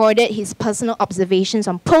recorded his personal observations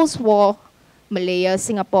on post-war Malaya,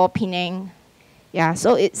 Singapore, Penang. Yeah,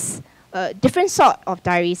 so it's a different sort of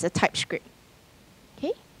diaries, a typescript.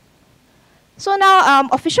 Okay. So now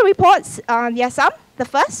official reports, there are some. The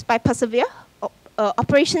first by Persevere,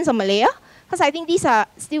 Operations on Malaya, because I think these are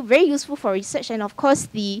still very useful for research, and of course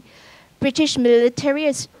the British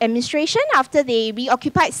military administration, after they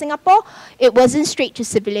reoccupied Singapore, it wasn't straight to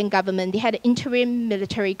civilian government. They had an interim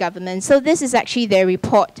military government. So this is actually their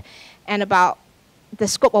report and about the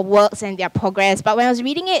scope of works and their progress. But when I was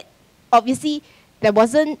reading it, obviously there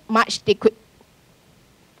wasn't much they could,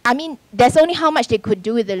 I mean, there's only how much they could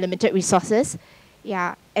do with the limited resources.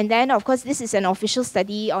 Yeah, and then of course this is an official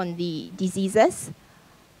study on the diseases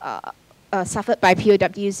suffered by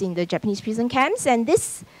POWs in the Japanese prison camps. And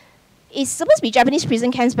this is supposed to be Japanese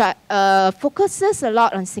prison camps, but focuses a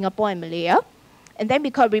lot on Singapore and Malaya. And then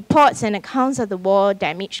we got reports and accounts of the War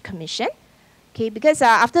Damage Commission. Okay, because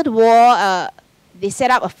after the war, they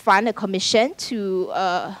set up a fund, a commission to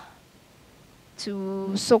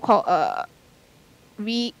so-called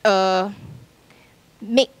make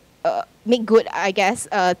good, I guess,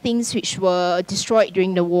 things which were destroyed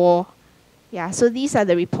during the war. Yeah, so these are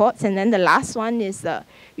the reports. And then the last one is the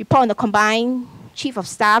report on the combined Chief of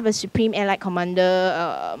Staff, a Supreme Allied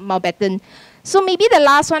Commander, Mountbatten. So maybe the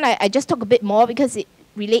last one, I just talk a bit more because it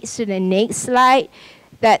relates to the next slide,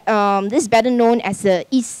 that this is better known as the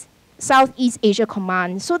Southeast Asia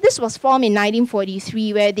Command. So this was formed in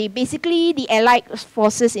 1943, where they basically, the Allied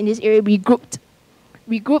forces in this area regrouped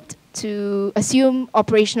to assume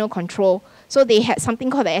operational control. So they had something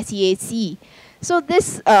called the SEAC. So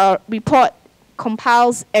this report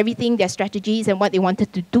compiles everything, their strategies and what they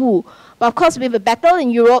wanted to do. But of course, with a battle in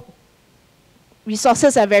Europe,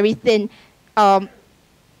 resources are very thin.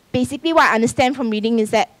 Basically, what I understand from reading is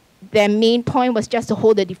that their main point was just to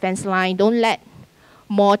hold the defense line, don't let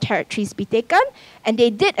more territories be taken. And they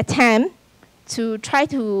did attempt to try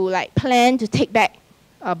to plan to take back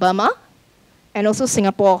Burma and also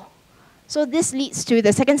Singapore. So this leads to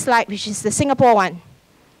the second slide, which is the Singapore one.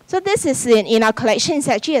 So this is in our collection. It's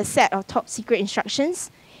actually a set of top secret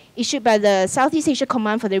instructions issued by the Southeast Asia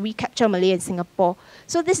Command for the recapture of Malaya and Singapore.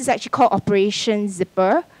 So this is actually called Operation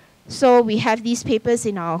Zipper. So we have these papers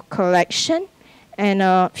in our collection. And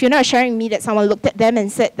Fiona was sharing with me that someone looked at them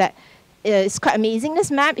and said that it's quite amazing,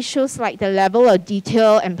 this map. It shows the level of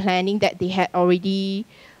detail and planning that they had already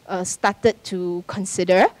started to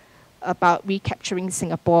consider about recapturing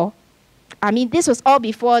Singapore. I mean, this was all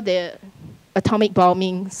before the atomic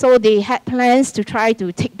bombing. So they had plans to try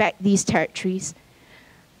to take back these territories.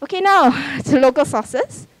 Okay, now to local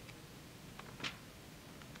sources.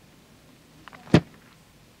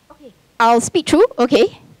 Okay, I'll speak through.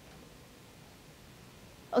 Okay.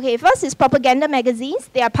 Okay, first is propaganda magazines.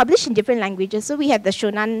 They are published in different languages. So we have the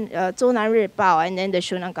Shonan, Zhounan Ribao, and then the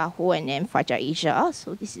Shonan Gaho, and then Fajar Asia.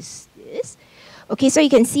 So this is this. Okay, so you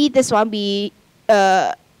can see this one be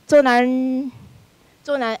Nanguang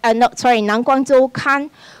Zhou Kan.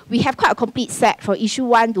 We have quite a complete set for issue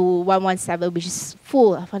 1 to 117, which is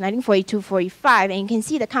full for 1942-45. And you can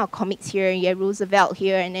see the kind of comics here. You have Roosevelt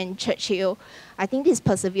here, and then Churchill. I think this is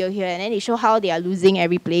Persevere here. And then they show how they are losing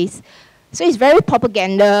every place. So it's very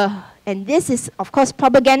propaganda. And this is, of course,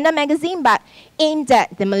 propaganda magazine, but aimed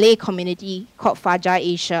at the Malay community called Fajar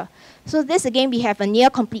Asia. So this, again, we have a near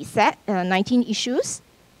complete set, 19 issues.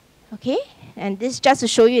 Okay, and this just to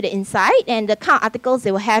show you the inside. And the kind of articles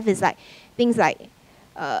they will have is things like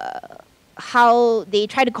how they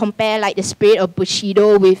try to compare the spirit of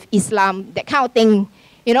Bushido with Islam, that kind of thing.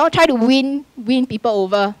 You know, try to win people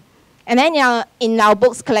over. And then in our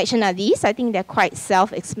books collection are these. I think they're quite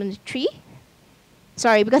self-explanatory.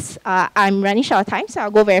 Sorry, because I'm running short of time, so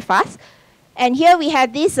I'll go very fast. And here we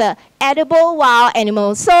have this edible wild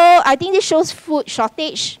animals. So I think this shows food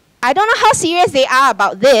shortage. I don't know how serious they are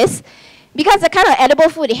about this, because the kind of edible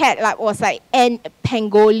food they had was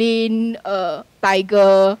pangolin,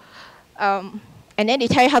 tiger, and then they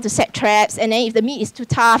tell you how to set traps. And then if the meat is too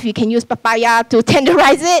tough, you can use papaya to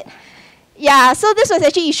tenderize it. Yeah, so this was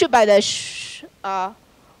actually issued by the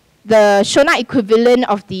Shona equivalent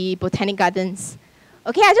of the Botanic Gardens.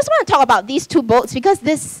 Okay, I just want to talk about these two books because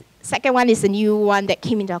this second one is a new one that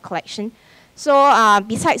came into our collection. So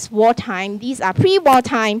besides wartime, these are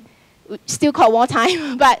pre-wartime, still called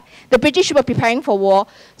wartime, but the British were preparing for war.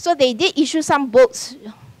 So they did issue some books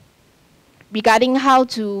regarding how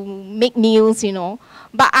to make meals, you know.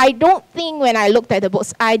 But I don't think when I looked at the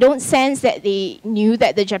books, I don't sense that they knew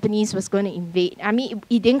that the Japanese was going to invade. I mean,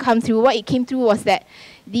 it didn't come through. What it came through was that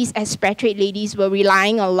these expatriate ladies were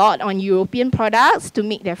relying a lot on European products to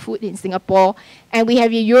make their food in Singapore. And we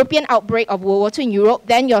have a European outbreak of World War II in Europe,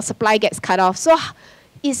 then your supply gets cut off. So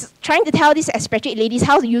it's trying to tell these expatriate ladies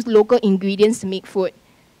how to use local ingredients to make food.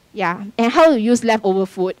 Yeah, and how to use leftover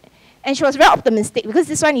food. And she was very optimistic because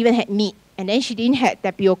this one even had meat. And then she didn't have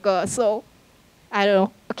tapioca, so I don't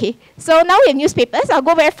know. Okay, so now we have newspapers. I'll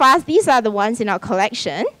go very fast. These are the ones in our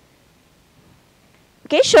collection.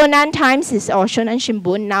 Okay, Shonan Times or Shonan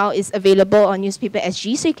Shimbun now is available on Newspaper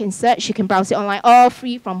SG, so you can search, you can browse it online, all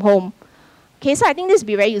free from home. Okay, so I think this will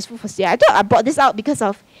be very useful for today. I thought I brought this out because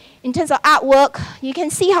of, in terms of artwork, you can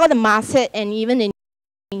see how the masthead and even the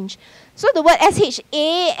change. So the word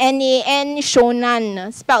S-H-A-N-A-N,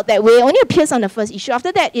 Shonan, spelled that way, only appears on the first issue.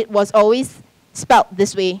 After that, it was always spelled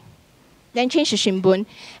this way. Then changed to Shimbun.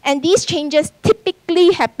 And these changes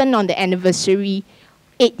typically happen on the anniversary,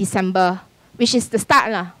 8 December, which is the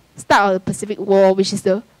start of the Pacific War, which is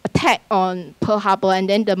the attack on Pearl Harbor, and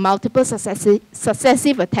then the multiple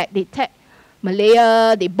successive attacks. They attacked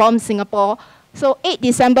Malaya, they bombed Singapore. So 8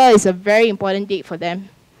 December is a very important date for them.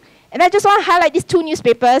 And I just want to highlight these two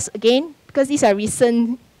newspapers again, because these are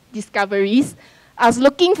recent discoveries. I was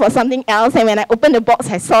looking for something else, and when I opened the box,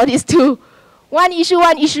 I saw these two. One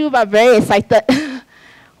issue, but very excited.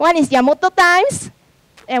 One is Yamato Times,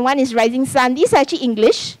 and one is Rising Sun. These are actually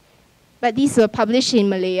English, but these were published in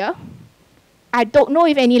Malaya. I don't know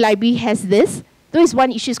if any library has this. Though it's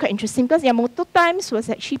one issue is quite interesting, because Yamato Times was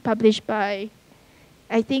actually published by,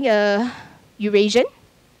 I think, Eurasian.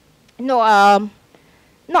 No,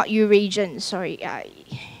 not Eurasian, sorry.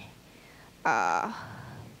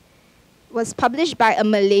 Was published by a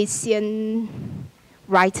Malaysian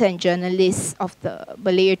writer and journalist of the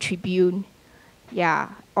Malaya Tribune, yeah,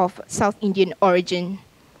 of South Indian origin.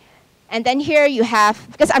 And then here you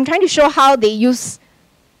have, because I'm trying to show how they use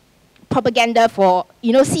propaganda for,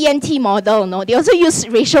 you know, CNT model, no? They also use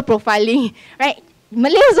racial profiling, right?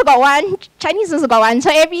 Malay also got one, Chinese also got one, so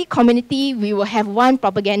every community we will have one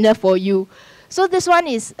propaganda for you. So this one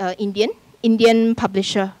is Indian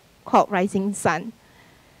publisher called Rising Sun.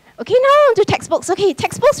 Okay, now on to textbooks. Okay,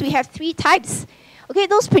 textbooks, we have 3 types. Okay,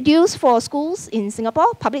 those produced for schools in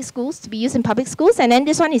Singapore, public schools, to be used in public schools, and then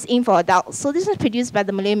this one is aimed for adults. So this one is produced by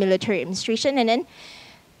the Malay Military Administration, and then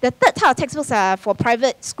the third type of textbooks are for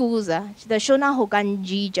private schools, the Shona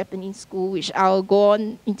Hoganji Japanese School, which I'll go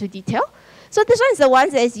on into detail. So this one is the one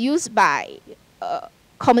that is used by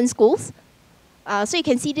common schools. So you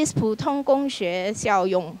can see this 普通公学校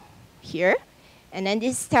用 here, and then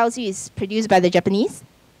this tells you it's produced by the Japanese.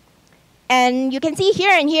 And you can see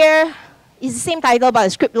here and here, it's the same title, but the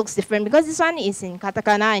script looks different because this one is in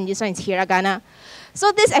katakana and this one is hiragana.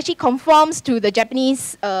 So this actually conforms to the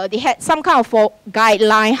Japanese, they had some kind of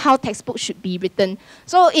guideline how textbooks should be written.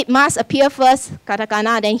 So it must appear first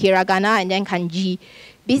katakana, then hiragana, and then kanji.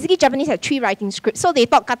 Basically, Japanese had 3 writing scripts, so they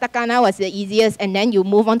thought katakana was the easiest, and then you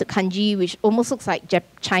move on to kanji, which almost looks like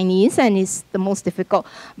Chinese and is the most difficult.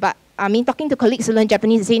 But I mean, talking to colleagues who learn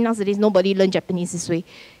Japanese, they say nowadays nobody learns Japanese this way.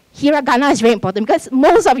 Hiragana is very important because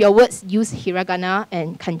most of your words use hiragana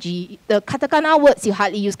and kanji. The katakana words you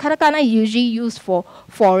hardly use. Katakana is usually used for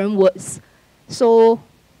foreign words. So,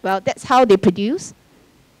 well, that's how they produce.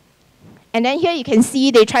 And then here you can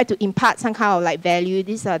see they try to impart some kind of like value.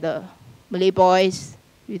 These are the Malay boys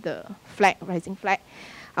with the flag, rising flag.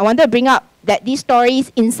 I wanted to bring up that these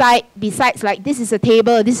stories inside, besides like this is a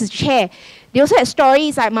table, this is a chair, they also have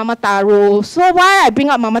stories like Mama Taro. So why I bring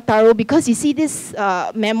up Mama Taro? Because you see this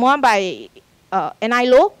memoir by N.I.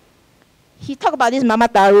 Low. He talked about this Mama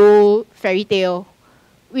Taro fairy tale,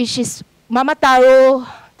 which is Mama Taro,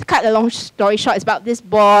 to cut a long story short, it's about this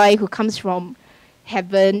boy who comes from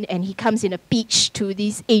heaven and he comes in a peach to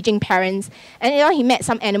these aging parents. And you know, he met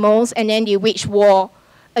some animals and then they waged war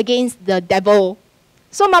against the devil.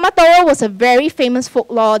 So Mama Taro was a very famous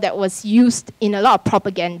folklore that was used in a lot of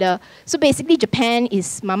propaganda. So basically Japan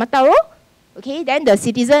is Mama Taro, okay? Then the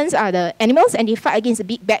citizens are the animals and they fight against the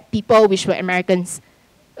big bad people, which were Americans,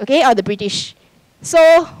 okay? Or the British.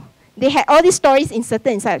 So they had all these stories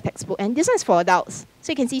inserted inside the textbook, and this one is for adults.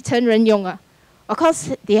 So you can see Chen Ren Yong. Of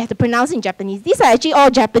course, they have to pronounce in Japanese. These are actually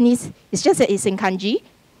all Japanese, it's just that it's in kanji.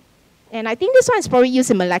 And I think this one is probably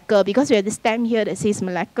used in Malacca because we have this stamp here that says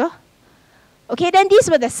Malacca. Okay, then these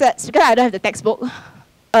were the certs, because I don't have the textbook.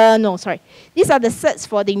 No, sorry. These are the certs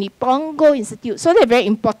for the Nippongo Institute. So they're a very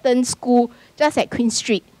important school just at Queen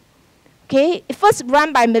Street. Okay, first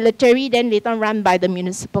run by military, then later on run by the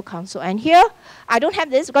municipal council. And here, I don't have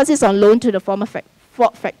this because it's on loan to the former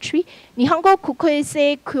Ford factory. Nihongo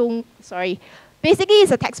Kukuise Kyung, sorry. Basically,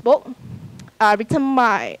 it's a textbook written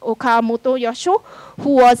by Okamoto Yosho,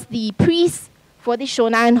 who was the priest for the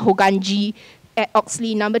Shonan Hoganji at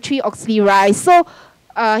Oxley, number 3 Oxley Rise. So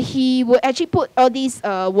he would actually put all these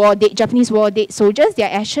Japanese war dead soldiers, their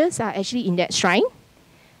ashes are actually in that shrine.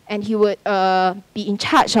 And he would be in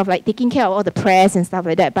charge of like taking care of all the prayers and stuff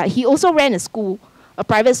like that. But he also ran a school, a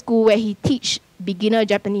private school where he teach beginner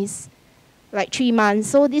Japanese, like 3 months.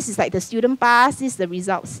 So this is like the student pass, this is the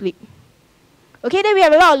result slip. Okay, then we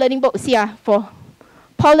have a lot of learning books here for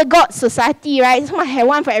Polyglot Society, right? So I have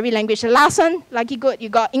one for every language. The last one, lucky good, you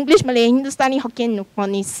got English, Malay, Hindustani, Hokkien,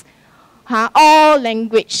 Nipponese. All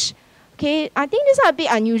language. Okay, I think this is a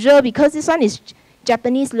bit unusual because this one is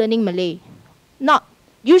Japanese learning Malay. Not,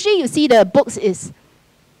 usually you see the books is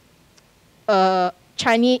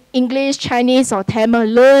Chinese, English, Chinese or Tamil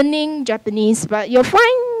learning Japanese, but you'll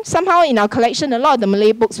find somehow in our collection a lot of the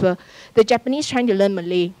Malay books were the Japanese trying to learn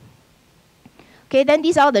Malay. Okay, then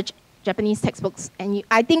these are the Japanese textbooks, and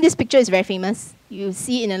I think this picture is very famous. You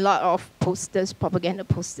see in a lot of posters, propaganda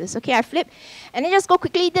posters. Okay, I flip, and then just go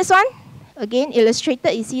quickly. This one, again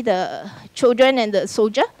illustrated. You see the children and the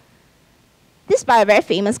soldier. This by a very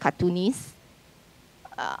famous cartoonist.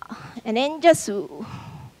 And then just to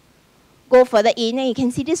go further in, and you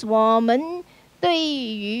can see this woman 对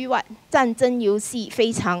于 what 战争游戏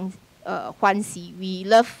非常欢喜 we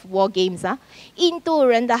love war games 印度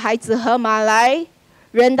人的孩子和马来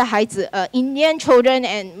人的孩子Indian children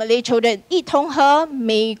and Malay children 一同和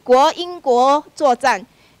美国英国作战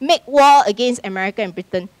make war against America and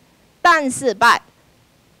Britain 但是 but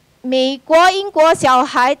美国英国小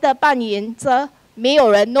孩的扮演者没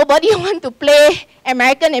有人 nobody want to play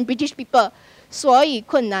American and British people 所以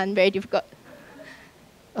困难 very difficult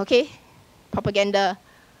okay propaganda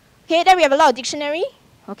okay then we have a lot of dictionary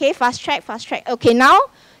okay fast track okay now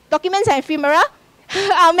documents and ephemera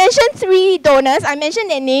I'll mention 3 donors I mention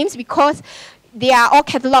their names because they are all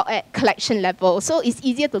catalogued at collection level so it's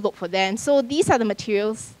easier to look for them so these are the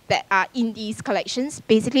materials that are in these collections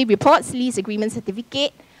basically reports lease agreement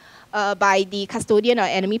certificate by the custodian or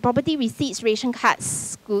enemy property receipts ration cards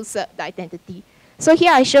school cert the identity so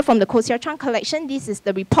here I show from the Kosiachang collection this is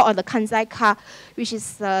the report of the Kanzai car which is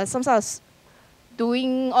some sort of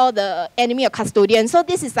doing all the enemy or custodian. So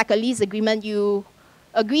this is like a lease agreement. You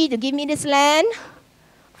agree to give me this land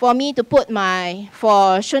for me to put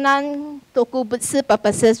for Shonan Tokubutsu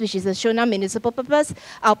purposes, which is a Shonan municipal purpose,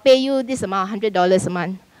 I'll pay you this amount, $100 a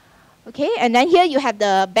month. Okay, and then here you have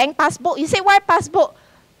the bank passbook. You say, why passbook?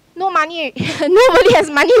 No money. Nobody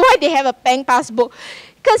has money. Why they have a bank passbook?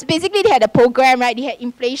 Because basically they had a program, right? They had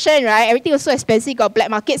inflation, right? Everything was so expensive, got black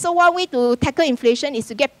market. So one way to tackle inflation is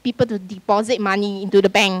to get people to deposit money into the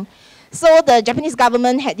bank. So the Japanese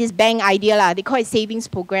government had this bank idea, they call it savings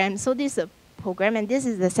program. So this is a program and this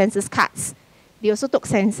is the census cards. They also took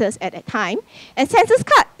census at that time. And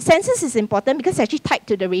census is important because it's actually tied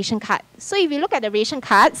to the ration card. So if you look at the ration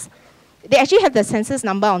cards, they actually have the census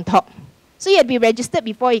number on top. So you have to be registered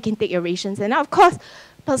before you can take your rations. And now, of course,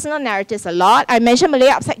 personal narratives a lot. I mentioned Malay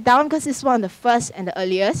upside down because it's one of the first and the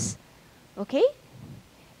earliest. Okay?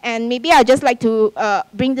 And maybe I'd just like to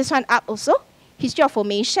bring this one up also. History of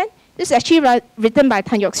Formation. This is actually written by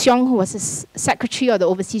Tan Yok-seong, who was the secretary of the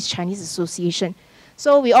Overseas Chinese Association.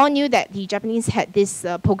 So we all knew that the Japanese had this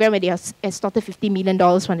program where they extorted $50 million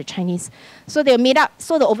from the Chinese. So they were made up,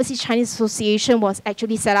 so the Overseas Chinese Association was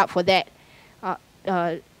actually set up for that,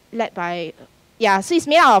 led by, so it's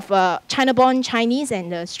made out of China-born Chinese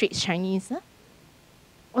and the Straits Chinese.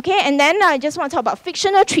 Okay, and then I just want to talk about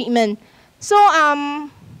fictional treatment. So,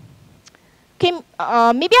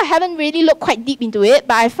 maybe I haven't really looked quite deep into it,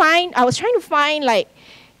 but I was trying to find like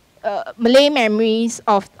Malay memories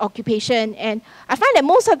of occupation, and I find that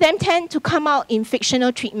most of them tend to come out in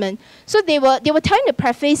fictional treatment. So they were telling the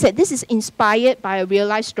preface that this is inspired by a real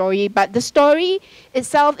life story, but the story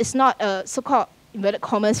itself is not a so-called inverted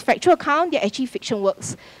commas factual account. They're actually fiction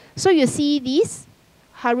works. So you see these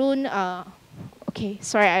Harun. Okay,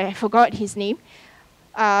 sorry, I forgot his name.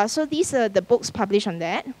 So these are the books published on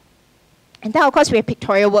that. And then, of course, we have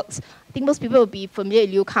pictorial works. I think most people will be familiar with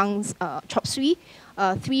Liu Kang's Chop Suey.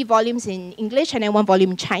 3 volumes in English and then 1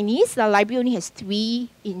 volume in Chinese. The library only has 3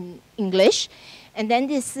 in English. And then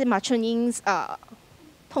this is Ma Chuning's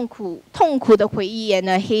痛苦的回忆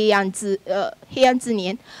and 黑暗之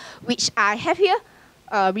年, which I have here,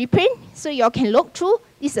 reprint. So you all can look through.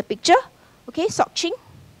 This is a picture. Okay, Sok Ching.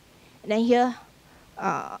 And then here,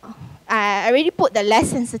 I already put the less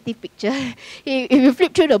sensitive picture. If you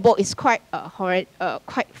flip through the book, it's quite horrid,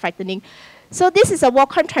 quite frightening. So this is a war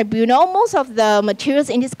crime tribunal. Most of the materials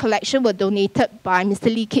in this collection were donated by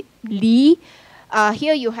Mr. Lee.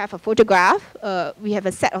 Here you have a photograph. We have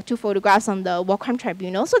a set of 2 photographs on the war crime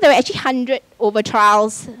tribunal. So there were actually 100 over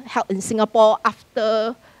trials held in Singapore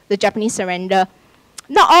after the Japanese surrender.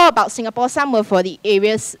 Not all about Singapore, some were for the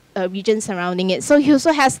areas, regions surrounding it. So he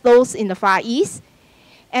also has those in the Far East.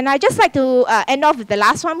 And I'd just like to end off with the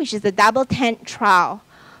last one, which is the double tent trial.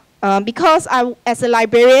 Because as a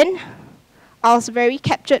librarian, I was very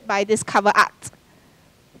captured by this cover art.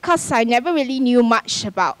 Because I never really knew much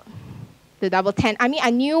about the double tent. I mean, I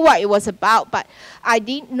knew what it was about, but I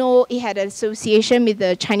didn't know it had an association with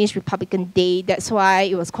the Chinese Republican Day. That's why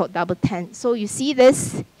it was called double tent. So you see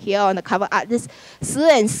this here on the cover art. This 10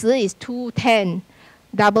 and 10 is 210,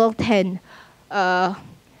 double tent.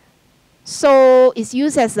 So it's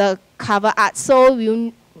used as a cover art. So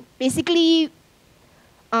basically,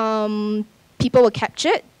 people were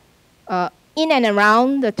captured in and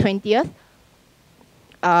around the 20th,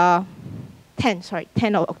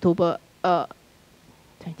 10 of October.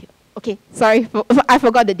 20. Okay, sorry, I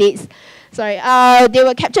forgot the dates. Sorry, they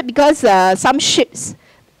were captured because some ships,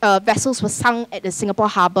 vessels were sunk at the Singapore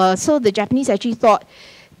harbour. So the Japanese actually thought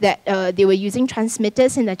that they were using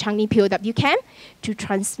transmitters in the Changi POW camp to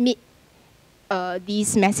transmit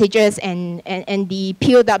these messages, and the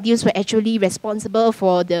POWs were actually responsible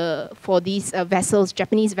for these vessels,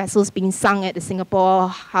 Japanese vessels being sunk at the Singapore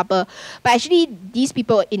harbour. But actually, these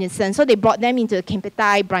people were innocent, so they brought them into the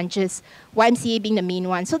Kempetai branches, YMCA being the main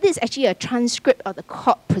one. So this is actually a transcript of the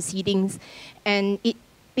court proceedings, and it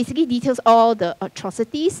basically details all the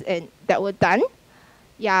atrocities that were done.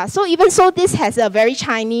 Yeah, so even so, this has a very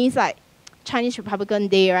Chinese, like Chinese Republican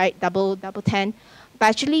Day, right? Double tent. But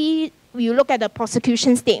actually, you look at the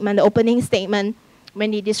prosecution statement, the opening statement,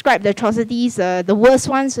 when they describe the atrocities, the worst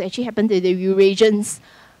ones actually happened to the Eurasians.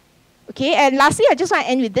 Okay, and lastly, I just want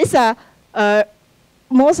to end with this.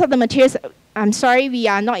 Most of the materials, I'm sorry we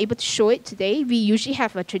are not able to show it today. We usually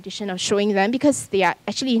have a tradition of showing them because they are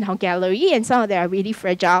actually in our gallery and some of them are really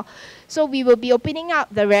fragile. So we will be opening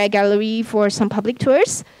up the rare gallery for some public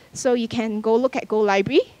tours. So you can go look at Go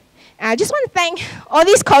Library. And I just want to thank all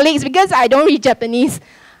these colleagues because I don't read Japanese.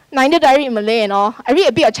 Neither do I read Malay and all. I read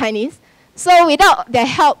a bit of Chinese. So without their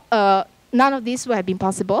help, none of this would have been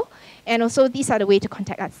possible. And also, these are the way to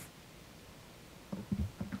contact us.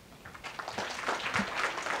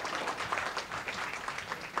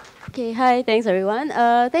 Okay, hi, thanks everyone.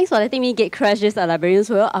 Thanks for letting me get crash this librarian's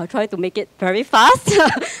wheel. I'll try to make it very fast.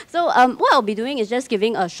 So what I'll be doing is just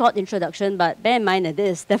giving a short introduction, but bear in mind that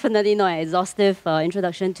this is definitely not an exhaustive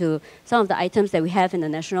introduction to some of the items that we have in the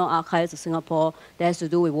National Archives of Singapore that has to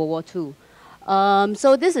do with World War II.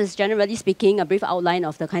 So this is, generally speaking, a brief outline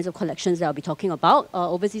of the kinds of collections that I'll be talking about.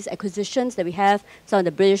 Overseas acquisitions that we have, some of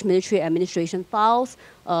the British military administration files,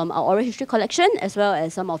 our oral history collection, as well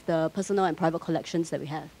as some of the personal and private collections that we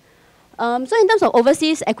have. So in terms of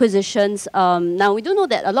overseas acquisitions, now we do know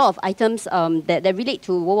that a lot of items that relate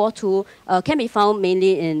to World War II can be found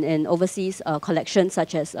mainly in overseas collections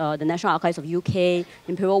such as the National Archives of UK,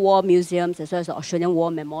 Imperial War Museums, as well as the Australian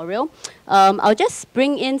War Memorial. I'll just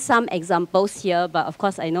bring in some examples here, but of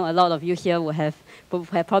course I know a lot of you here will have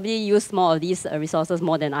probably used more of these resources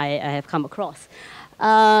more than I have come across.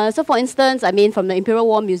 So for instance, I mean, from the Imperial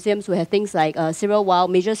War Museums, we have things like Cyril Wilde,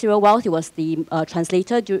 Major Cyril Wilde. He was the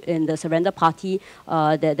translator in the surrender party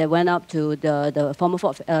that went up to the former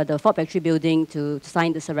Fort Factory building to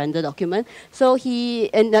sign the surrender document. So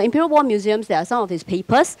in the Imperial War Museums, there are some of his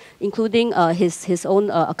papers, including his own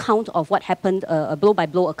account of what happened, a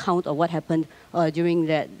blow-by-blow account of what happened during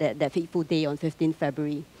that fateful day on 15th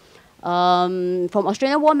February. From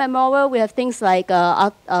Australian War Memorial, we have things like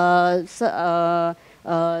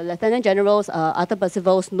Lieutenant General's Arthur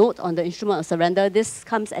Percival's note on the instrument of surrender. This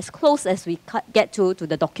comes as close as we get to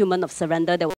the document of surrender that